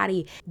your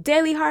body.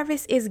 Daily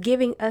Harvest is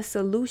giving us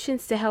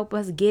solutions to help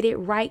us get it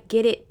right,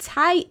 get it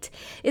tight.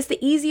 It's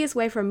the easiest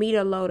way for me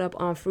to load up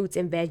on fruits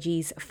and veggies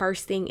veggies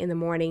first thing in the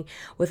morning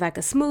with like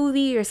a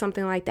smoothie or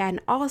something like that.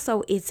 And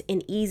also it's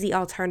an easy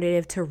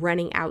alternative to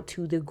running out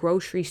to the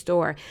grocery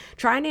store.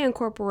 Trying to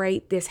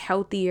incorporate this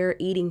healthier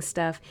eating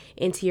stuff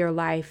into your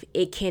life,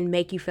 it can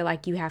make you feel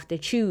like you have to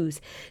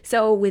choose.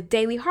 So with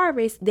Daily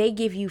Harvest, they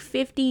give you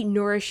 50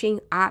 nourishing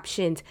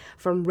options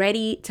from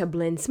ready to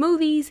blend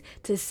smoothies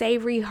to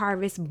savory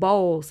harvest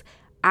bowls.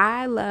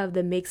 I love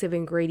the mix of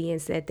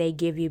ingredients that they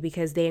give you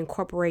because they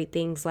incorporate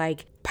things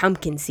like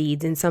pumpkin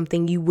seeds in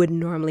something you wouldn't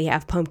normally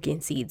have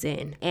pumpkin seeds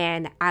in.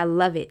 And I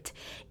love it.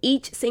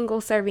 Each single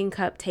serving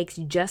cup takes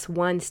just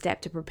one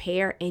step to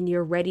prepare and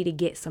you're ready to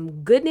get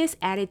some goodness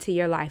added to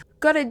your life.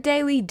 Go to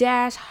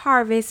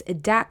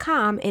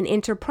daily-harvest.com and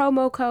enter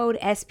promo code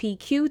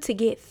SPQ to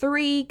get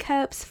 3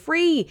 cups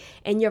free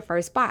in your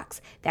first box.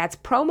 That's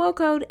promo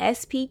code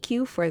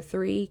SPQ for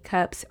 3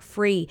 cups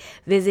free.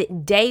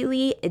 Visit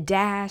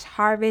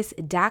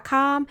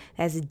daily-harvest.com.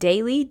 That's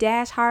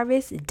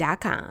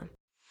daily-harvest.com.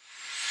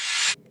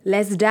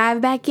 Let's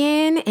dive back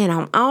in, and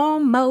I'm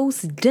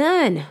almost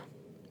done.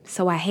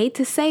 So I hate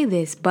to say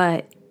this,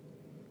 but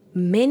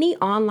many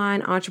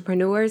online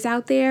entrepreneurs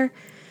out there,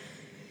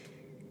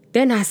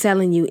 they're not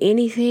selling you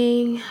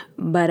anything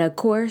but a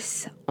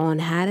course on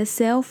how to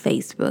sell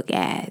Facebook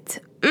ads.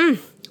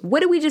 What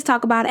did we just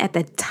talk about at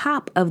the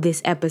top of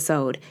this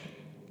episode?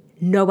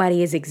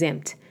 Nobody is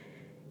exempt.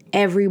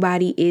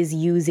 Everybody is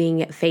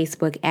using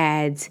Facebook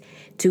ads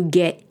to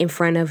get in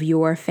front of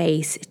your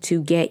face,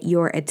 to get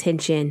your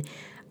attention.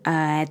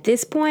 At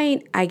this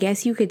point, I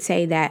guess you could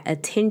say that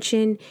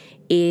attention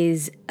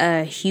is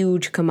a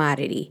huge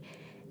commodity.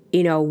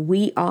 You know,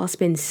 we all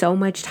spend so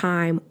much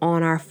time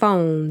on our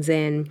phones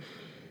and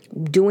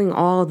doing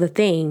all the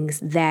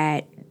things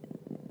that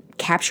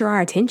capture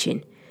our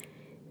attention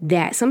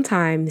that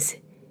sometimes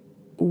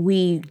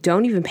we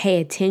don't even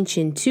pay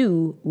attention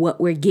to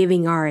what we're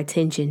giving our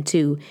attention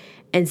to.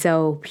 And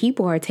so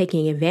people are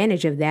taking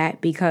advantage of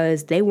that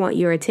because they want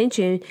your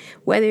attention,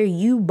 whether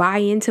you buy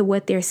into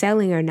what they're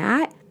selling or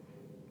not.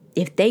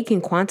 If they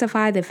can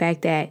quantify the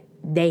fact that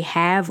they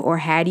have or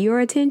had your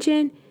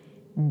attention,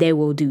 they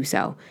will do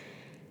so.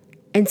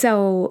 And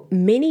so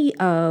many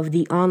of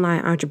the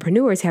online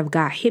entrepreneurs have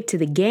got hip to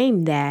the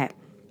game that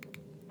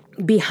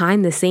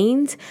behind the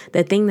scenes,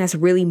 the thing that's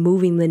really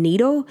moving the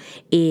needle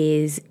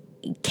is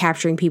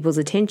capturing people's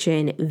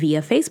attention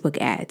via Facebook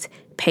ads,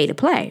 pay to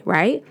play,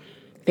 right?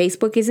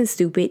 Facebook isn't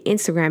stupid.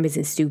 Instagram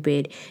isn't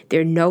stupid.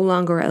 They're no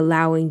longer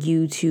allowing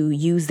you to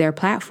use their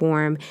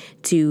platform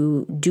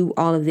to do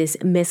all of this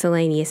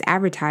miscellaneous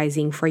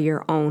advertising for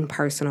your own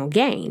personal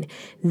gain.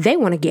 They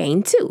want to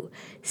gain too.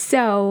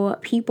 So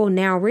people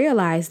now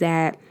realize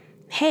that,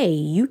 hey,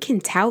 you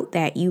can tout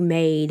that you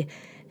made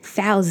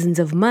thousands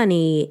of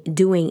money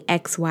doing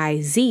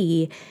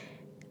XYZ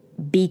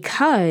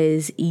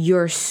because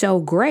you're so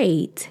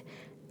great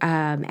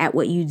at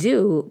what you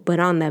do. But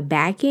on the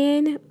back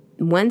end,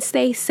 once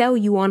they sell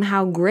you on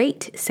how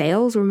great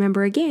sales,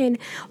 remember again,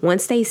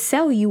 once they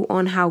sell you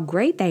on how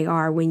great they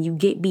are, when you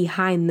get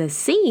behind the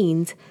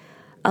scenes,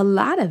 a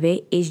lot of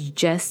it is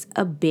just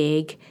a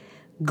big,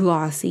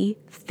 glossy,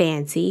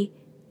 fancy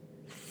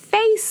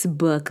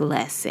Facebook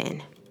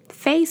lesson.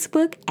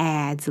 Facebook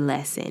ads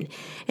lesson.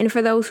 And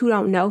for those who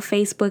don't know,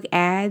 Facebook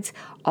ads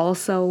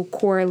also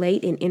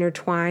correlate and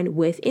intertwine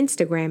with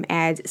Instagram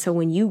ads. So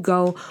when you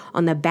go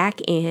on the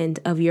back end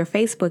of your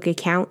Facebook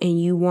account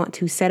and you want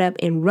to set up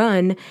and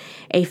run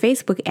a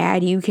Facebook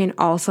ad, you can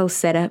also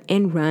set up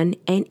and run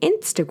an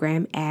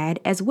Instagram ad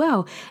as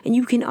well. And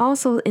you can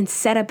also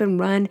set up and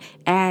run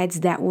ads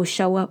that will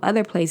show up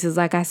other places.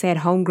 Like I said,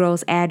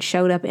 Homegirl's ad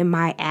showed up in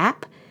my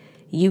app.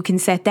 You can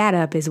set that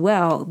up as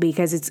well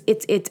because it's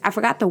I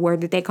forgot the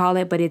word that they call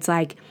it, but it's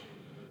like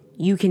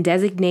you can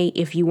designate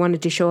if you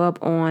wanted to show up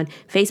on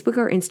Facebook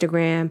or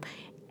Instagram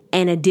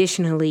and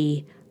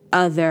additionally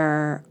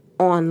other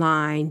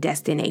online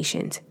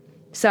destinations.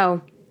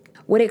 So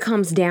what it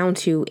comes down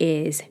to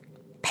is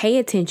pay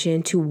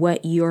attention to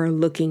what you're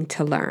looking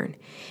to learn.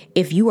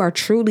 If you are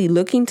truly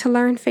looking to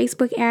learn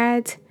Facebook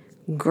ads,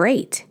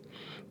 great.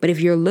 But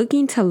if you're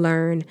looking to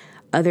learn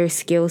other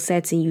skill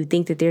sets and you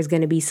think that there's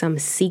going to be some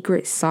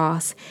secret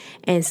sauce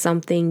and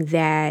something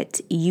that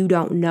you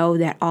don't know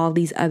that all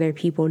these other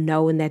people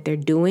know and that they're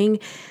doing,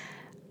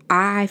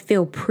 I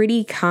feel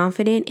pretty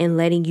confident in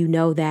letting you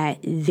know that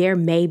there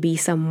may be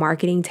some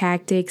marketing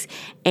tactics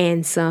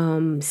and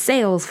some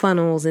sales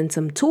funnels and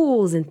some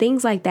tools and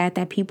things like that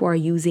that people are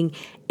using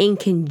in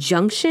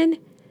conjunction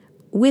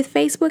with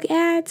Facebook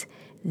ads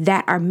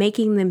that are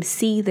making them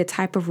see the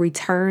type of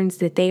returns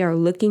that they are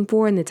looking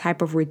for and the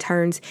type of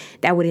returns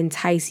that would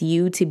entice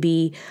you to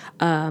be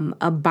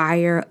a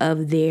buyer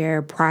of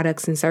their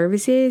products and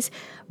services.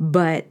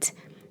 But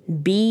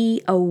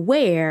be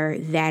aware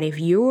that if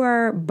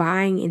you're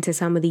buying into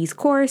some of these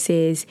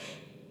courses,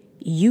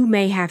 you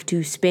may have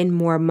to spend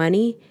more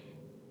money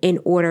in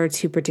order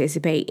to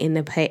participate in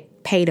the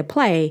pay to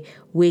play,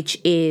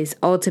 which is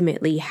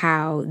ultimately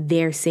how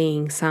they're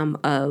seeing some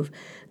of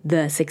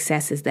the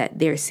successes that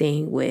they're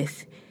seeing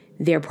with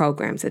their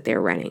programs that they're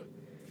running.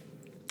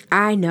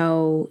 I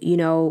know,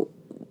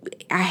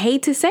 I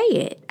hate to say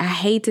it. I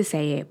hate to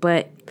say it,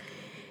 but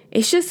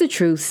it's just the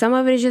truth. Some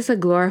of it is just a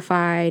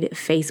glorified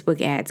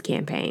Facebook ads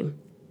campaign.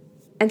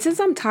 And since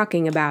I'm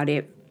talking about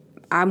it,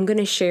 I'm going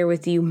to share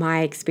with you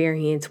my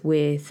experience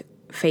with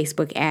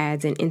Facebook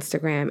ads and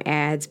Instagram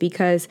ads,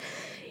 because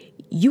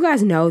you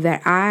guys know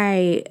that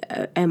I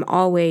am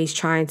always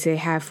trying to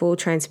have full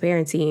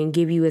transparency and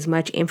give you as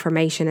much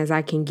information as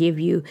I can give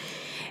you.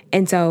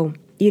 And so,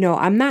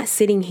 I'm not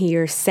sitting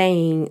here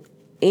saying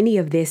any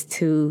of this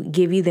to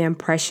give you the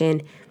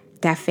impression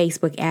that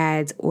Facebook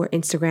ads or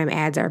Instagram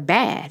ads are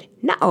bad.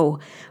 No,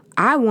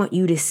 I want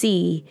you to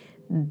see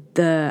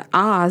the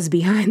Oz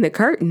behind the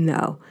curtain,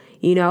 though.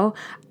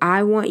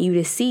 I want you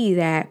to see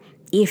that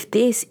if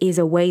this is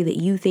a way that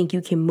you think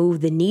you can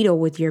move the needle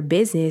with your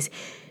business,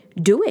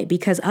 do it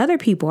because other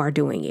people are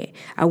doing it.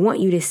 I want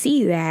you to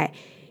see that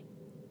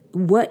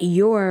what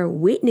you're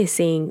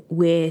witnessing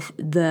with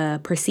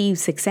the perceived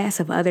success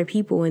of other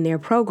people in their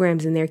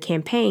programs and their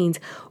campaigns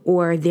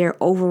or their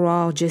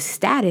overall just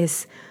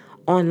status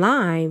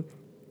online,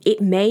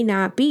 it may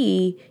not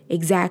be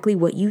exactly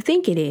what you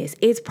think it is.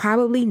 It's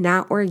probably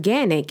not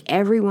organic.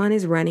 Everyone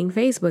is running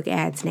Facebook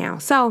ads now.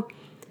 So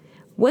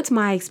what's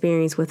my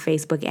experience with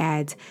Facebook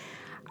ads?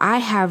 I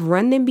have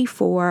run them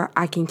before.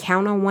 I can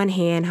count on one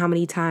hand how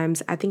many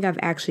times. I think I've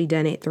actually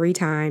done it 3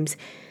 times.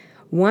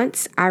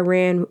 Once I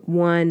ran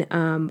one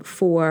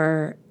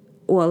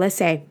let's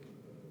say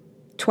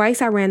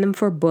twice I ran them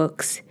for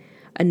books.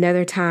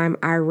 Another time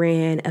I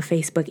ran a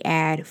Facebook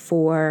ad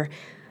for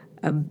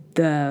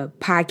the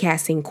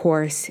podcasting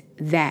course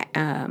that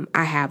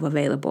I have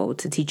available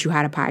to teach you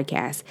how to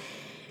podcast.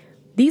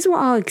 These were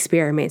all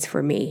experiments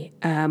for me.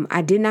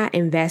 I did not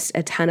invest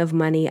a ton of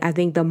money. I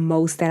think the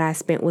most that I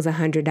spent was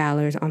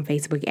 $100 on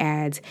Facebook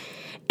ads.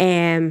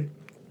 And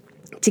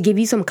to give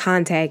you some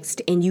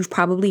context, and you've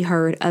probably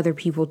heard other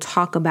people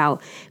talk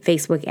about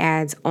Facebook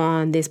ads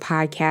on this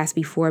podcast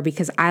before,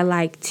 because I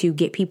like to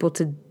get people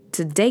to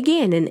dig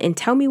in and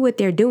tell me what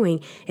they're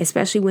doing,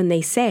 especially when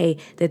they say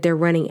that they're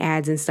running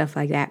ads and stuff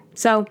like that.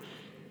 So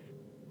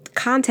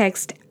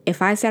context,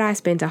 if I said I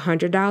spent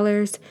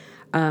 $100,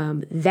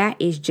 that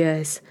is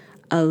just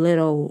a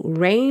little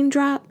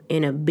raindrop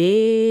in a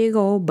big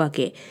old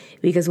bucket.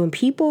 Because when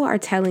people are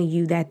telling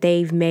you that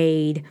they've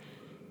made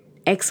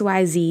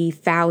XYZ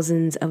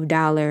thousands of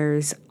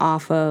dollars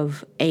off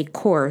of a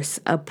course,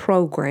 a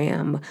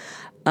program,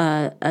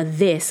 a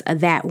this, a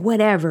that,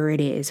 whatever it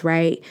is,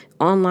 right?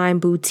 Online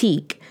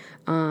boutique,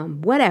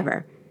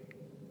 whatever.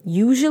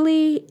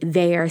 Usually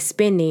they are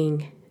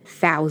spending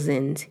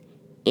thousands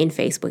in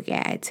Facebook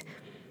ads.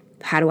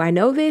 How do I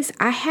know this?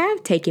 I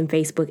have taken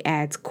Facebook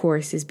ads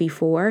courses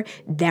before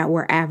that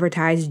were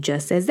advertised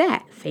just as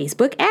that,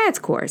 Facebook ads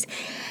course.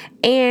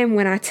 And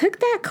when I took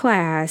that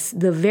class,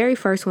 the very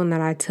first one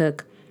that I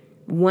took,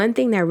 one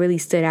thing that really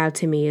stood out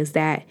to me is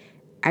that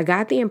I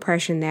got the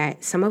impression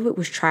that some of it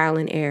was trial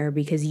and error,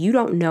 because you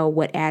don't know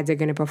what ads are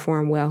going to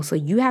perform well. So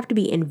you have to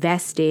be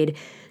invested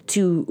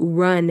to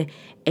run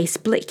a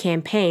split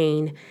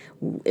campaign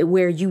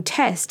where you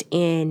test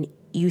and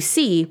you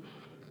see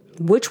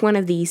which one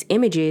of these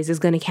images is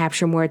going to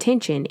capture more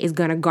attention, is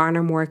going to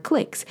garner more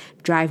clicks,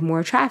 drive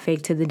more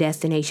traffic to the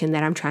destination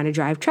that I'm trying to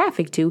drive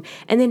traffic to,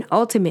 and then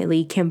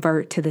ultimately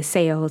convert to the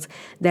sales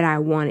that I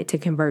want it to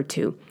convert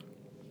to.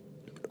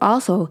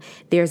 Also,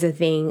 there's a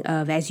thing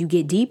of, as you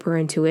get deeper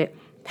into it,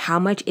 how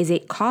much is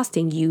it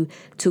costing you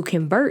to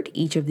convert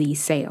each of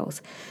these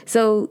sales?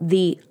 So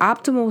the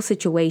optimal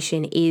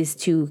situation is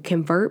to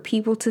convert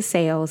people to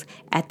sales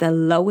at the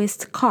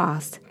lowest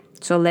cost.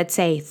 So let's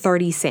say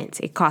 30 cents.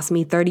 It cost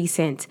me 30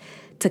 cents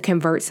to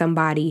convert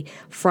somebody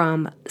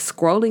from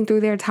scrolling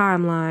through their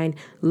timeline,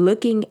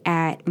 looking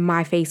at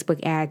my Facebook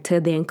ad,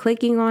 to then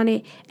clicking on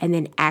it and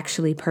then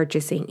actually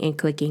purchasing and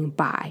clicking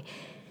buy.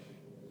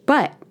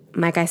 But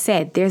like I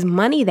said, there's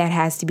money that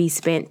has to be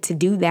spent to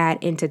do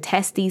that and to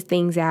test these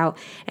things out.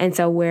 And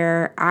so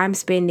where I'm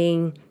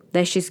spending,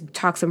 let's just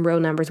talk some real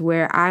numbers,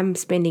 where I'm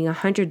spending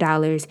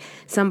 $100,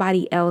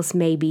 somebody else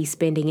may be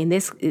spending, and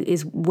this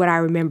is what I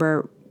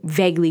remember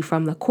vaguely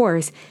from the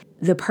course,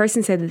 the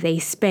person said that they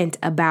spent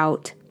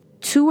about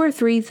 $2,000 or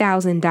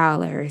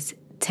 $3,000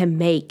 to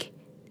make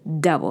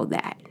double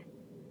that.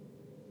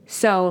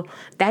 So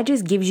that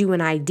just gives you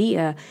an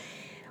idea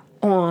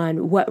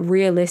on what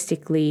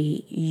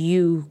realistically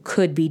you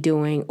could be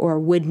doing or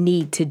would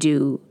need to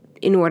do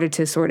in order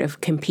to sort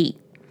of compete.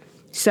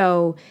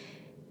 So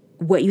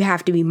what you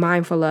have to be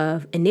mindful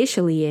of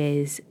initially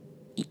is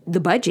the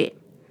budget.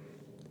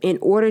 In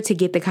order to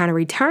get the kind of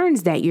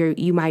returns that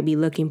you might be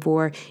looking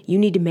for, you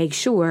need to make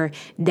sure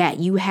that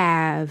you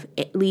have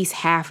at least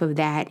half of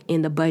that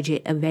in the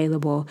budget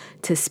available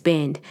to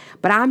spend.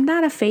 But I'm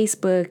not a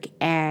Facebook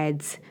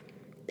ads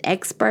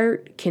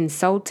expert,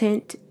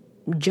 consultant,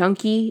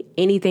 junkie,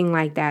 anything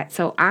like that.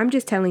 So I'm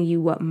just telling you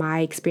what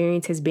my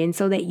experience has been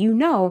so that you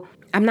know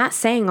I'm not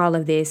saying all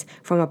of this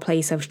from a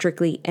place of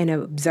strictly an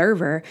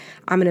observer.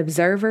 I'm an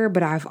observer,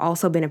 but I've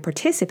also been a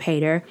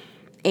participator.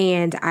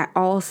 And I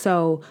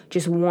also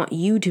just want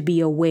you to be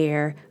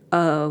aware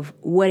of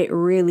what it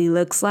really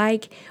looks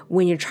like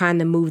when you're trying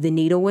to move the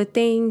needle with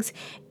things,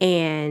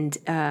 and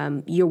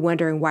you're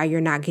wondering why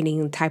you're not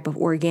getting the type of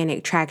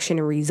organic traction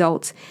and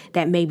results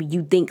that maybe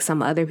you think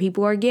some other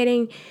people are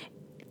getting.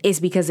 It's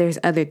because there's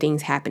other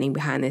things happening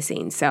behind the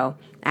scenes. So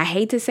I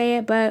hate to say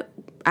it, but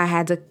I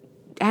had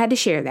to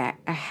share that.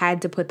 I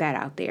had to put that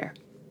out there.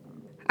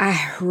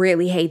 I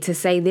really hate to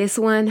say this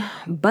one,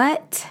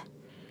 but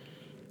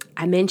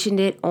I mentioned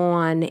it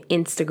on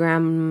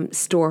Instagram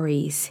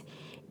stories.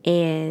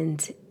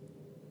 And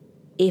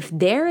if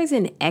there is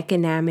an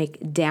economic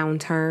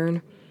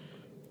downturn,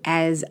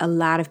 as a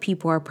lot of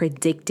people are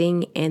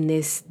predicting, and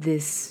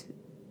this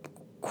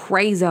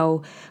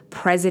crazo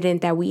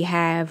president that we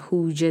have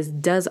who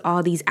just does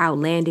all these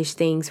outlandish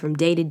things from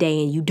day to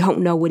day, and you don't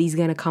know what he's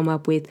going to come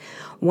up with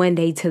one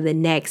day to the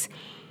next.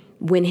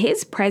 When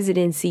his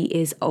presidency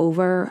is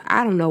over,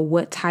 I don't know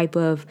what type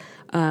of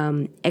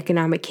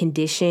economic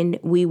condition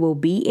we will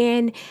be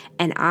in.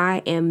 And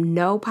I am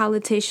no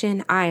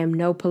politician. I am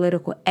no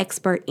political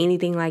expert,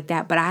 anything like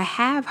that. But I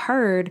have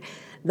heard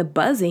the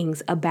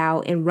buzzings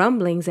about and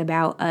rumblings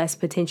about us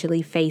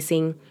potentially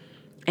facing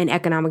an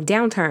economic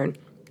downturn.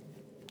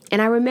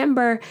 And I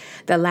remember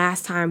the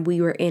last time we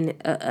were in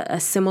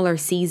a similar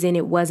season,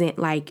 it wasn't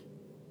like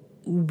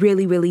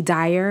really, really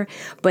dire,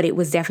 but it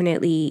was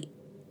definitely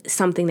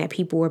something that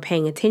people were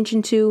paying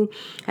attention to.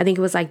 I think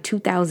it was like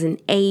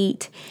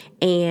 2008.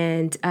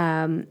 And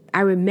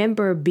I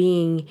remember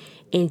being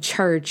in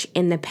church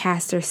and the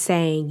pastor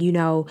saying,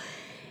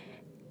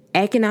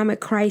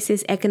 economic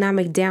crisis,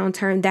 economic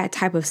downturn, that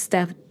type of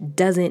stuff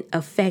doesn't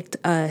affect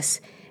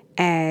us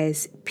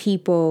as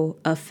people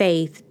of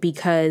faith,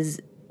 because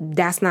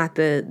that's not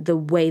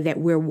the way that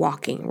we're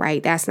walking,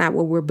 right? That's not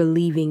what we're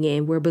believing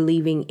in. We're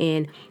believing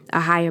in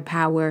a higher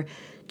power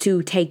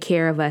to take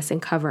care of us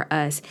and cover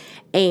us.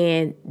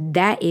 And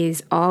that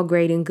is all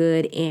great and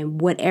good.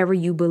 And whatever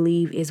you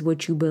believe is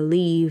what you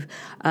believe.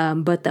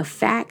 But the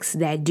facts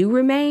that do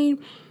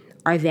remain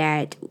are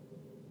that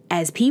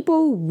as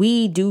people,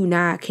 we do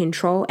not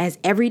control, as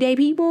everyday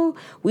people,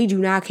 we do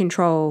not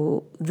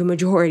control the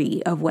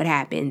majority of what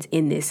happens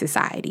in this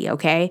society,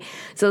 okay?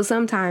 So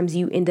sometimes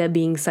you end up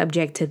being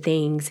subject to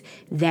things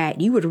that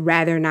you would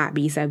rather not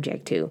be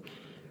subject to.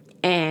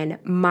 And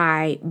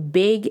my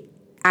big,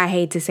 I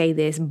hate to say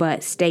this,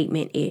 but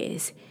statement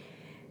is,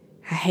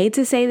 I hate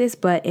to say this,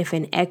 but if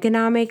an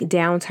economic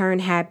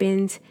downturn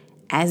happens,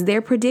 as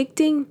they're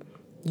predicting,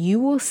 you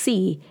will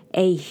see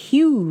a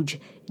huge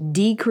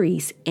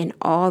decrease in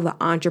all the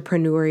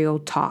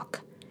entrepreneurial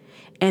talk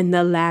and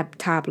the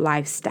laptop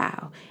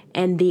lifestyle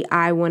and the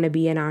I want to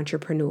be an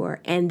entrepreneur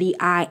and the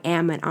I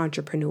am an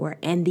entrepreneur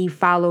and the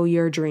follow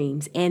your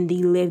dreams and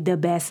the live the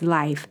best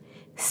life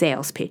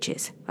sales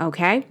pitches.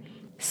 Okay?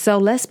 So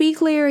let's be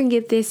clear and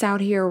get this out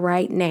here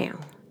right now.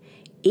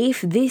 If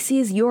this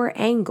is your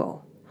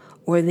angle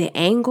or the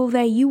angle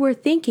that you were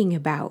thinking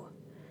about,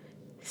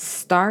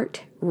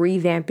 start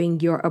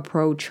revamping your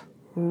approach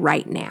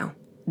right now.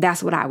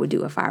 That's what I would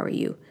do if I were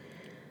you.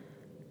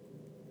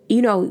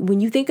 When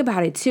you think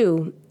about it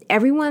too,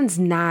 everyone's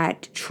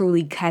not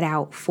truly cut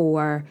out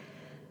for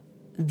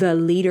the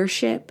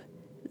leadership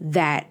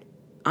that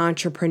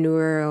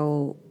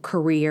entrepreneurial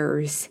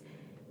careers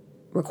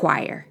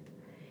require.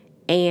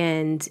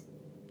 And,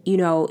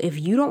 if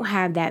you don't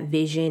have that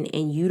vision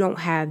and you don't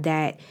have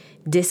that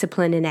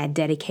discipline and that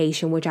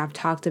dedication, which I've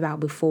talked about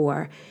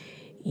before,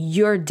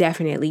 you're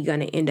definitely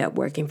going to end up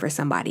working for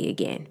somebody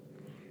again.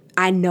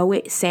 I know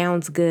it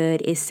sounds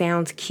good. It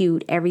sounds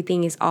cute.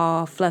 Everything is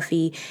all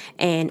fluffy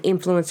and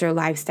influencer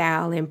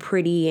lifestyle and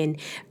pretty and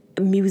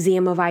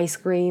museum of ice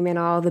cream and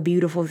all the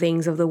beautiful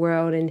things of the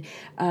world and,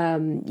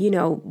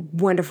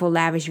 wonderful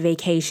lavish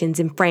vacations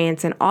in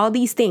France and all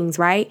these things,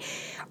 right?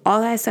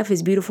 All that stuff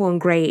is beautiful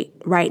and great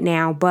right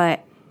now,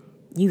 but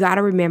you got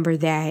to remember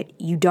that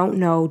you don't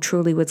know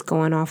truly what's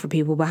going on for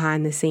people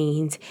behind the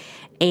scenes.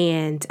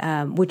 And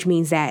which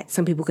means that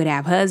some people could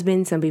have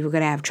husbands, some people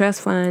could have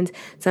trust funds,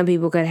 some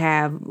people could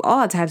have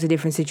all types of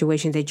different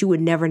situations that you would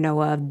never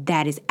know of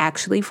that is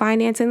actually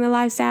financing the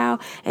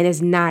lifestyle and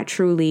is not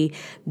truly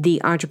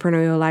the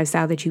entrepreneurial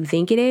lifestyle that you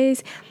think it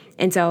is.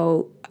 And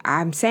so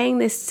I'm saying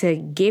this to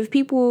give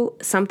people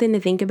something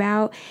to think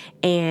about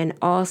and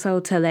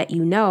also to let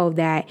you know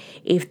that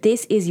if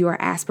this is your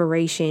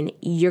aspiration,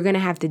 you're going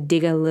to have to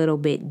dig a little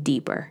bit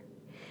deeper.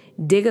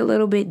 Dig a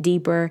little bit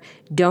deeper.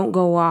 Don't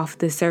go off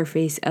the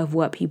surface of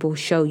what people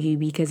show you,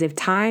 because if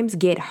times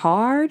get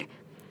hard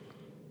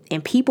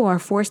and people are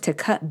forced to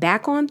cut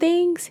back on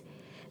things,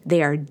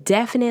 they are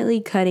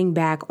definitely cutting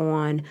back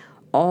on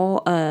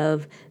all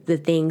of the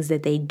things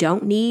that they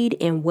don't need.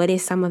 And what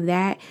is some of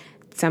that?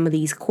 Some of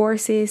these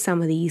courses,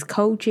 some of these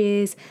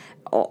coaches,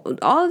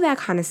 all of that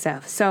kind of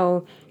stuff.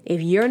 So if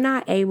you're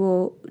not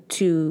able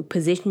to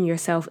position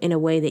yourself in a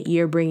way that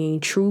you're bringing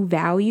true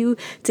value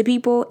to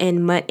people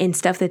and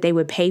stuff that they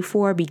would pay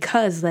for,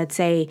 because let's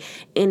say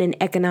in an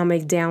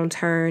economic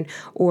downturn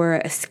or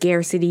a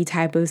scarcity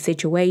type of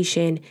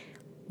situation,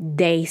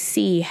 they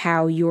see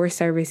how your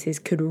services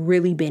could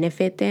really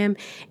benefit them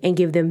and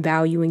give them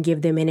value and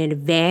give them an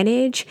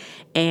advantage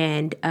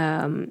and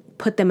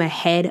put them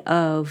ahead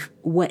of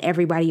what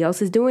everybody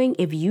else is doing.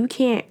 If you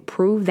can't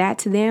prove that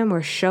to them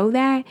or show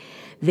that,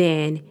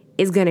 then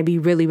it's going to be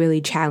really, really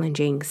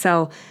challenging.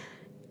 So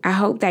I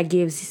hope that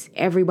gives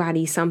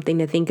everybody something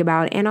to think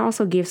about and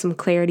also gives some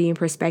clarity and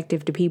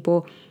perspective to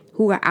people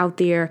who are out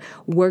there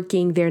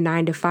working their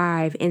 9 to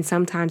 5 and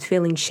sometimes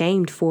feeling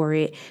shamed for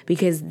it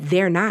because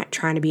they're not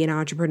trying to be an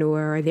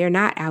entrepreneur or they're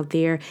not out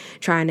there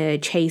trying to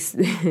chase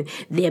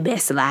their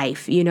best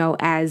life,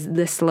 as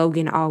the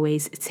slogan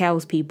always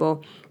tells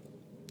people.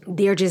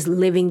 They're just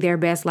living their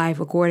best life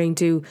according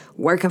to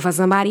working for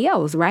somebody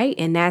else, right?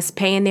 And that's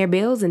paying their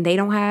bills, and they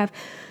don't have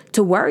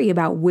to worry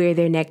about where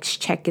their next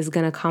check is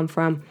going to come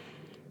from.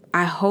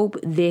 I hope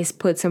this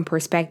puts some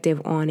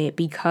perspective on it,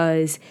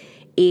 because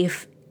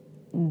if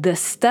the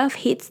stuff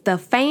hits the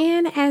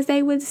fan, as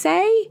they would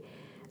say,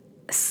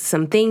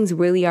 some things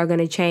really are going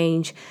to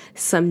change.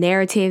 Some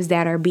narratives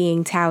that are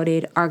being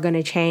touted are going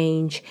to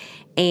change.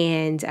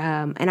 And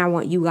I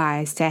want you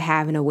guys to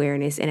have an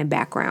awareness and a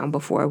background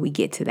before we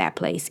get to that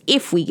place,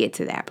 if we get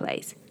to that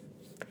place.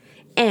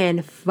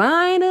 And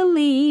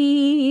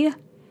finally,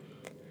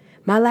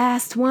 my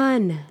last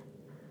one.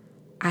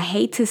 I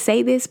hate to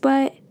say this,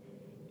 but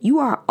you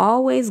are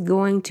always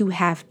going to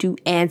have to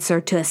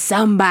answer to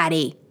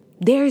somebody.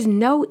 There's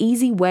no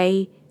easy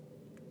way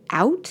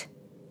out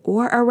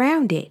or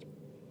around it.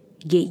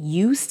 Get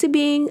used to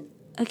being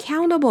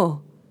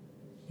accountable.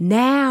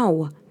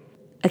 Now,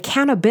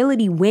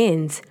 accountability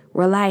wins.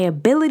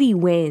 Reliability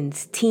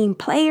wins. Team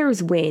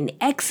players win.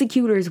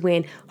 Executors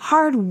win.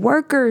 Hard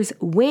workers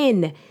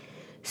win.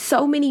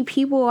 So many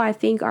people, I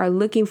think, are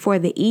looking for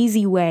the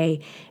easy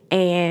way.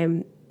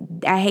 And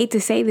I hate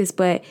to say this,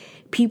 but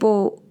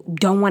people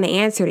don't want to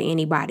answer to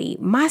anybody,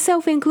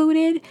 myself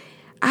included.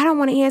 I don't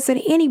want to answer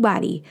to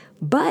anybody.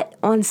 But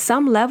on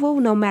some level,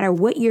 no matter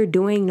what you're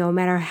doing, no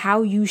matter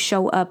how you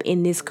show up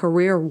in this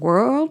career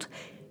world,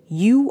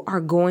 you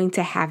are going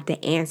to have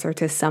to answer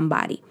to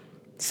somebody.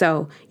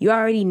 So you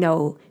already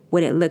know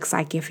what it looks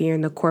like if you're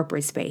in the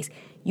corporate space.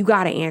 You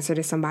got to answer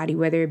to somebody,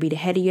 whether it be the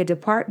head of your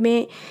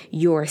department,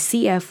 your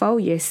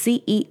CFO, your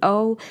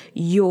CEO,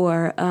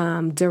 your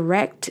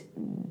direct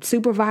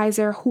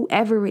supervisor,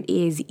 whoever it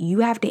is.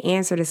 You have to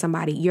answer to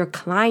somebody, your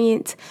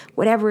client,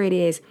 whatever it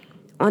is.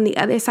 On the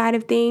other side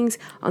of things,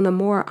 on the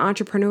more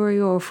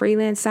entrepreneurial or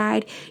freelance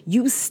side,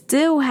 you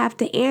still have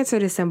to answer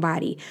to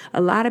somebody.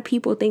 A lot of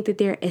people think that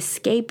they're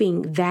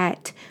escaping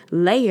that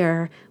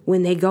layer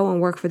when they go and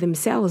work for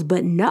themselves.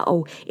 But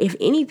no, if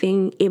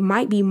anything, it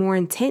might be more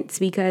intense,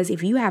 because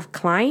if you have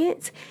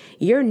clients,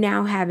 you're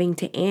now having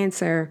to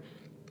answer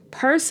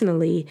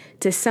personally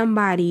to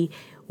somebody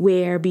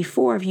where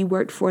before, if you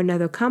worked for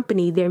another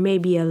company, there may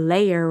be a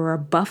layer or a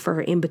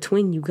buffer in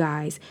between you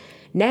guys.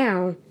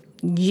 Now,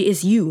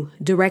 it's you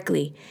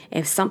directly.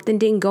 If something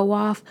didn't go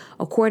off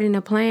according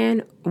to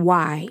plan,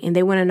 why? And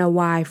they want to know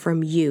why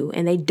from you.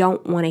 And they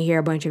don't want to hear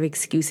a bunch of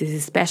excuses,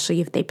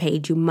 especially if they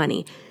paid you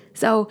money.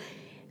 So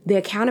the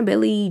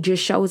accountability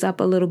just shows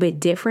up a little bit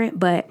different,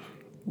 but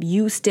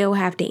you still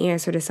have to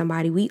answer to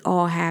somebody. We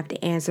all have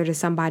to answer to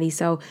somebody.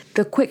 So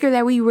the quicker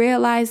that we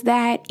realize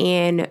that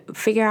and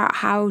figure out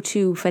how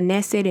to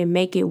finesse it and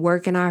make it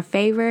work in our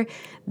favor,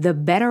 the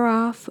better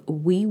off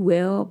we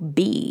will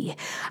be.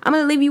 I'm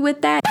going to leave you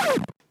with that.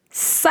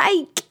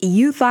 Psych!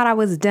 You thought I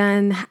was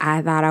done.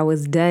 I thought I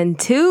was done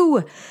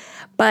too.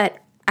 But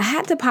I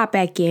had to pop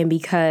back in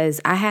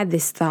because I had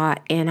this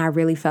thought and I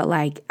really felt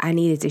like I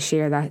needed to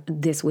share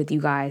this with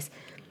you guys.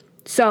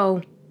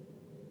 So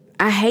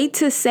I hate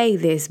to say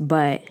this,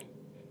 but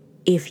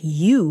if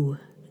you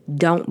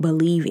don't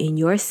believe in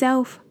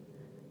yourself,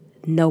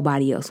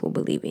 nobody else will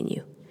believe in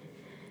you.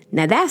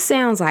 Now that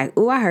sounds like,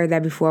 oh, I heard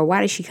that before.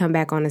 Why did she come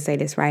back on and say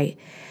this, right?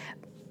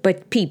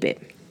 But peep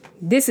it.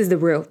 This is the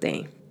real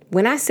thing.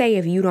 When I say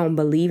if you don't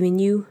believe in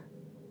you,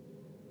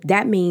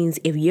 that means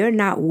if you're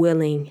not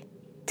willing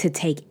to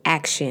take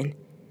action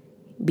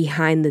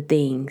behind the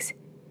things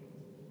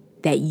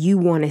that you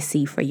want to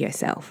see for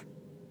yourself.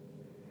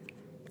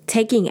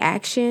 Taking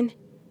action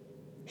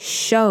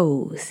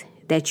shows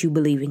that you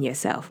believe in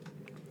yourself.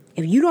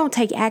 If you don't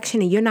take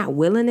action and you're not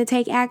willing to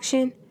take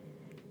action,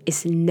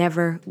 it's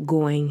never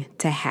going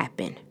to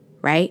happen,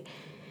 right?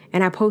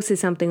 And I posted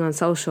something on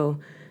social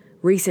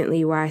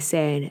recently where I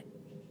said,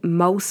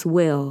 most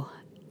will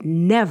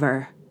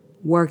never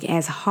work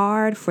as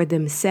hard for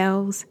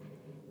themselves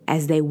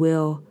as they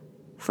will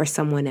for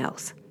someone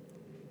else.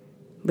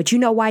 But you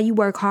know why you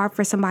work hard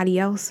for somebody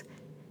else?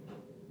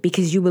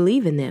 Because you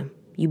believe in them.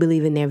 You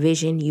believe in their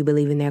vision. You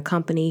believe in their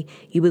company.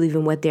 You believe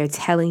in what they're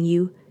telling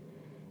you.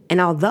 And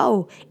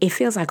although it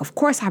feels like, of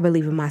course, I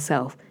believe in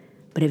myself,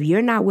 but if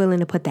you're not willing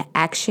to put the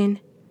action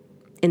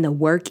and the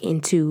work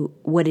into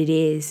what it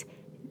is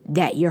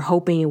that you're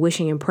hoping and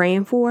wishing and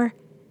praying for,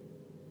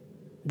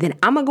 then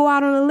I'm going to go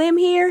out on a limb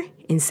here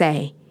and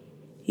say,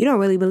 you don't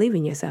really believe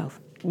in yourself.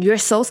 You're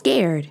so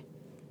scared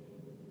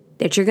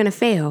that you're going to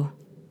fail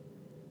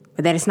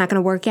or that it's not going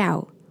to work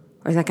out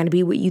Or it's not going to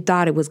be what you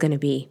thought it was going to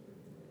be.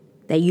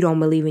 That you don't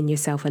believe in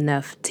yourself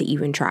enough to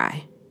even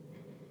try.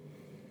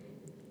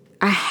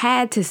 I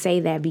had to say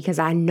that because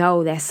I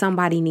know that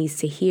somebody needs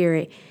to hear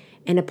it.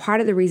 And a part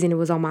of the reason it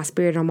was on my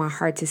spirit, on my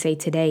heart to say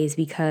today is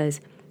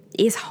because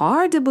it's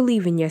hard to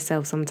believe in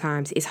yourself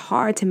sometimes. It's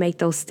hard to make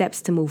those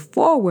steps to move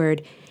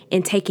forward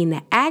in taking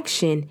the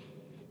action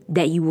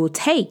that you will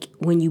take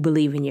when you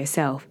believe in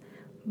yourself.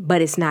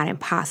 But it's not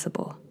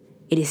impossible.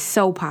 It is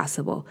so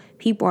possible.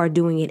 People are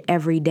doing it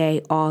every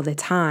day, all the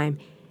time.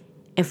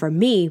 And for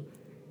me,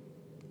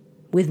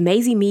 with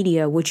Maisie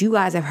Media, which you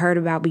guys have heard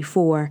about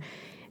before,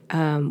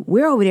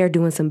 we're over there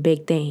doing some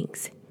big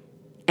things.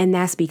 And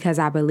that's because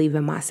I believe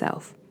in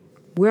myself.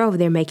 We're over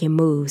there making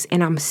moves.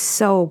 And I'm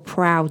so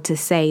proud to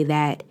say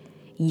that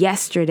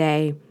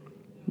yesterday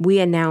we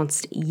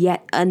announced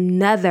yet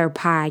another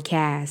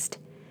podcast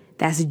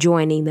that's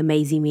joining the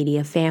Maisie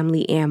Media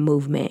family and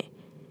movement.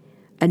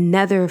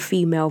 Another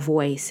female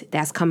voice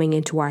that's coming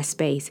into our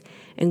space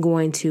and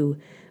going to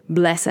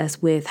bless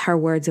us with her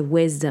words of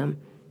wisdom,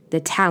 the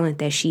talent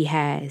that she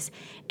has,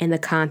 and the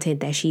content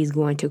that she's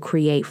going to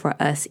create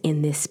for us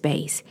in this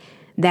space.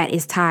 That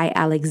is Ty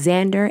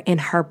Alexander, and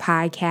her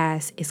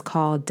podcast is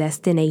called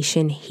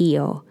Destination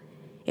Heal.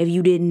 If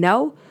you didn't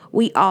know,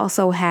 we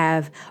also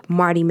have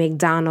Marty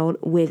McDonald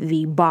with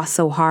the Boss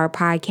So Hard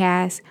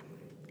podcast.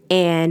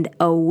 And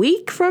a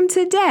week from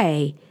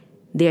today,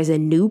 there's a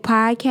new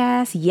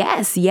podcast.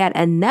 Yes, yet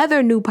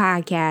another new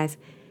podcast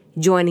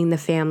joining the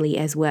family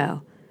as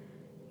well.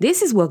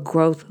 This is what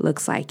growth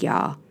looks like,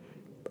 y'all.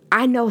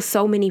 I know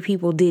so many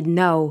people didn't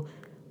know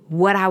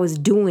what I was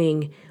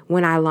doing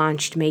when I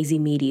launched Maisie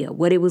Media,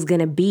 what it was going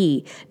to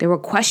be. There were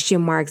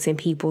question marks in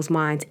people's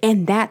minds,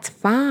 and that's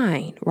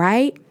fine,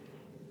 right?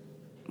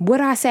 What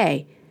I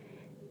say,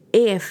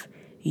 if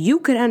you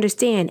could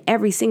understand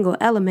every single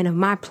element of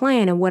my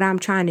plan and what I'm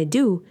trying to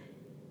do,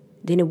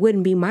 then it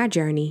wouldn't be my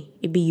journey,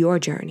 it'd be your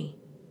journey.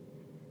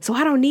 So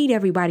I don't need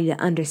everybody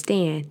to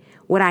understand.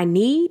 What I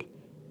need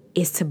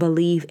is to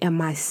believe in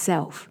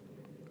myself.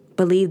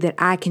 Believe that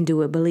I can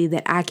do it, believe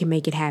that I can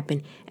make it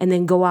happen, and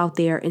then go out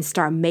there and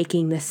start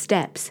making the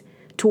steps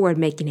toward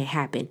making it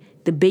happen.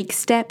 The big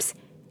steps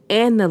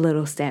and the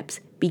little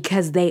steps,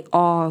 because they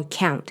all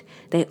count.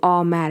 They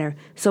all matter.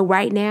 So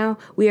right now,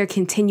 we are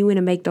continuing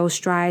to make those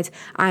strides.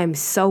 I am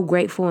so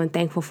grateful and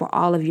thankful for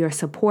all of your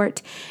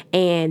support.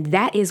 And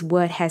that is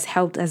what has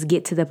helped us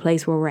get to the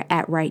place where we're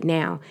at right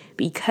now.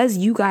 Because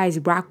you guys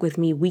rock with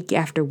me week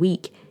after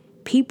week,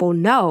 people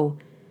know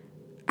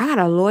I got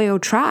a loyal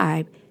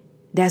tribe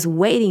that's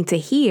waiting to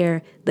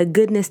hear the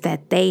goodness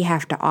that they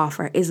have to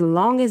offer. As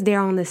long as they're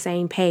on the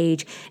same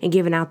page and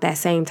giving out that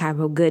same type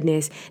of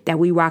goodness that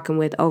we rocking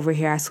with over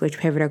here at Switch,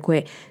 Pivot, or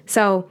Quit.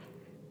 So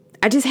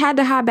I just had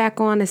to hop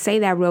back on to say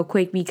that real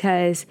quick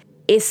because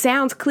it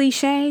sounds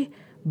cliche,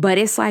 but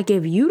it's like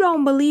if you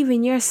don't believe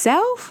in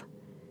yourself,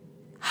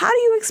 how do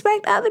you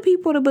expect other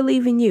people to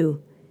believe in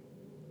you?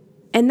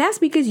 And that's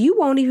because you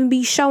won't even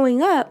be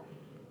showing up,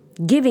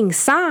 giving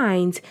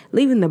signs,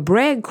 leaving the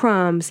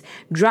breadcrumbs,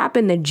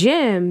 dropping the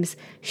gems,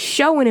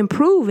 showing and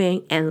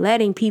proving, and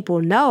letting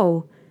people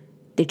know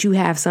that you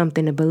have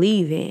something to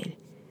believe in.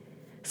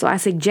 So I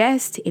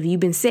suggest if you've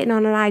been sitting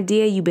on an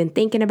idea, you've been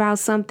thinking about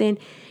something,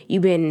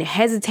 you've been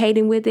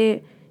hesitating with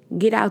it,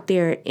 get out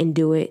there and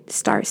do it.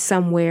 Start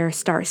somewhere,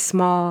 start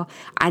small.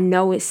 I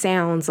know it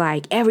sounds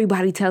like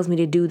everybody tells me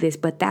to do this,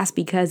 but that's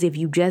because if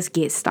you just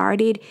get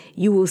started,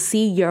 you will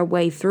see your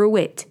way through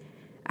it.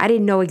 I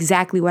didn't know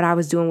exactly what I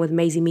was doing with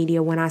Maisie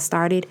Media when I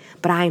started,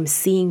 but I am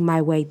seeing my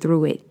way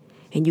through it,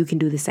 and you can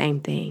do the same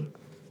thing.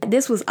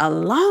 This was a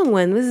long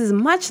one. This is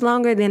much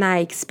longer than I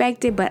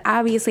expected, but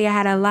obviously I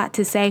had a lot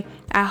to say.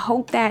 I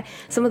hope that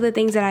some of the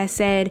things that I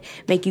said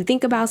make you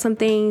think about some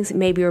things,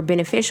 maybe are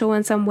beneficial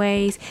in some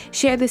ways.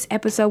 Share this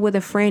episode with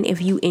a friend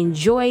if you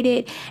enjoyed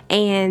it,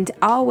 and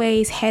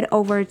always head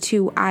over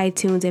to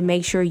iTunes and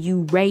make sure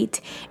you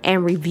rate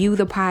and review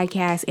the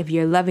podcast if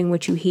you're loving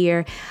what you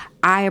hear.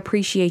 I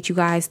appreciate you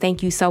guys.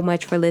 Thank you so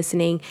much for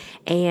listening.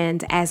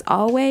 And as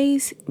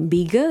always,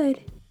 be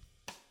good.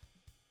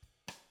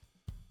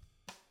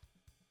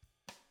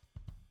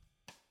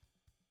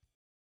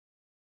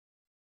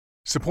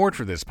 Support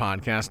for this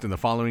podcast and the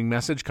following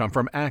message come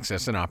from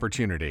Access and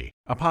Opportunity,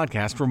 a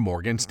podcast from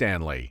Morgan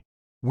Stanley.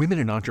 Women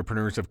and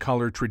entrepreneurs of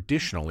color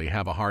traditionally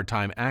have a hard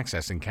time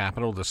accessing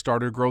capital to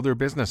start or grow their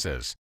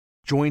businesses.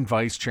 Join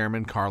Vice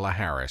Chairman Carla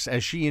Harris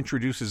as she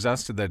introduces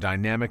us to the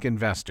dynamic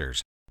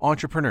investors,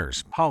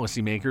 entrepreneurs,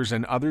 policymakers,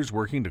 and others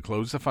working to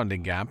close the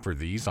funding gap for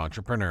these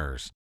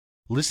entrepreneurs.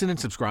 Listen and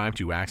subscribe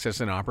to Access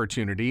and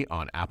Opportunity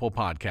on Apple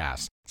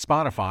Podcasts,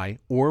 Spotify,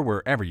 or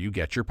wherever you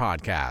get your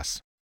podcasts.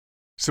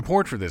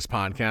 Support for this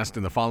podcast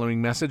and the following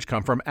message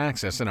come from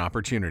Access and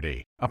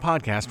Opportunity, a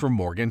podcast from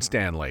Morgan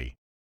Stanley.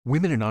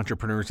 Women and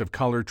entrepreneurs of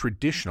color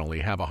traditionally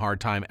have a hard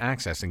time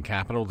accessing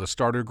capital to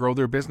start or grow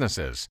their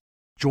businesses.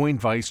 Join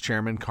Vice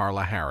Chairman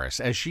Carla Harris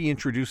as she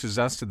introduces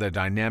us to the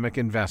dynamic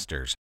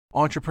investors,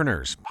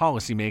 entrepreneurs,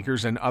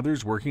 policymakers, and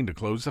others working to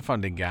close the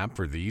funding gap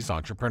for these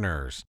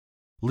entrepreneurs.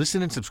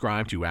 Listen and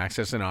subscribe to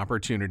Access an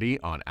Opportunity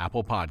on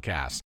Apple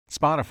Podcasts,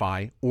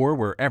 Spotify, or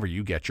wherever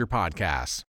you get your podcasts.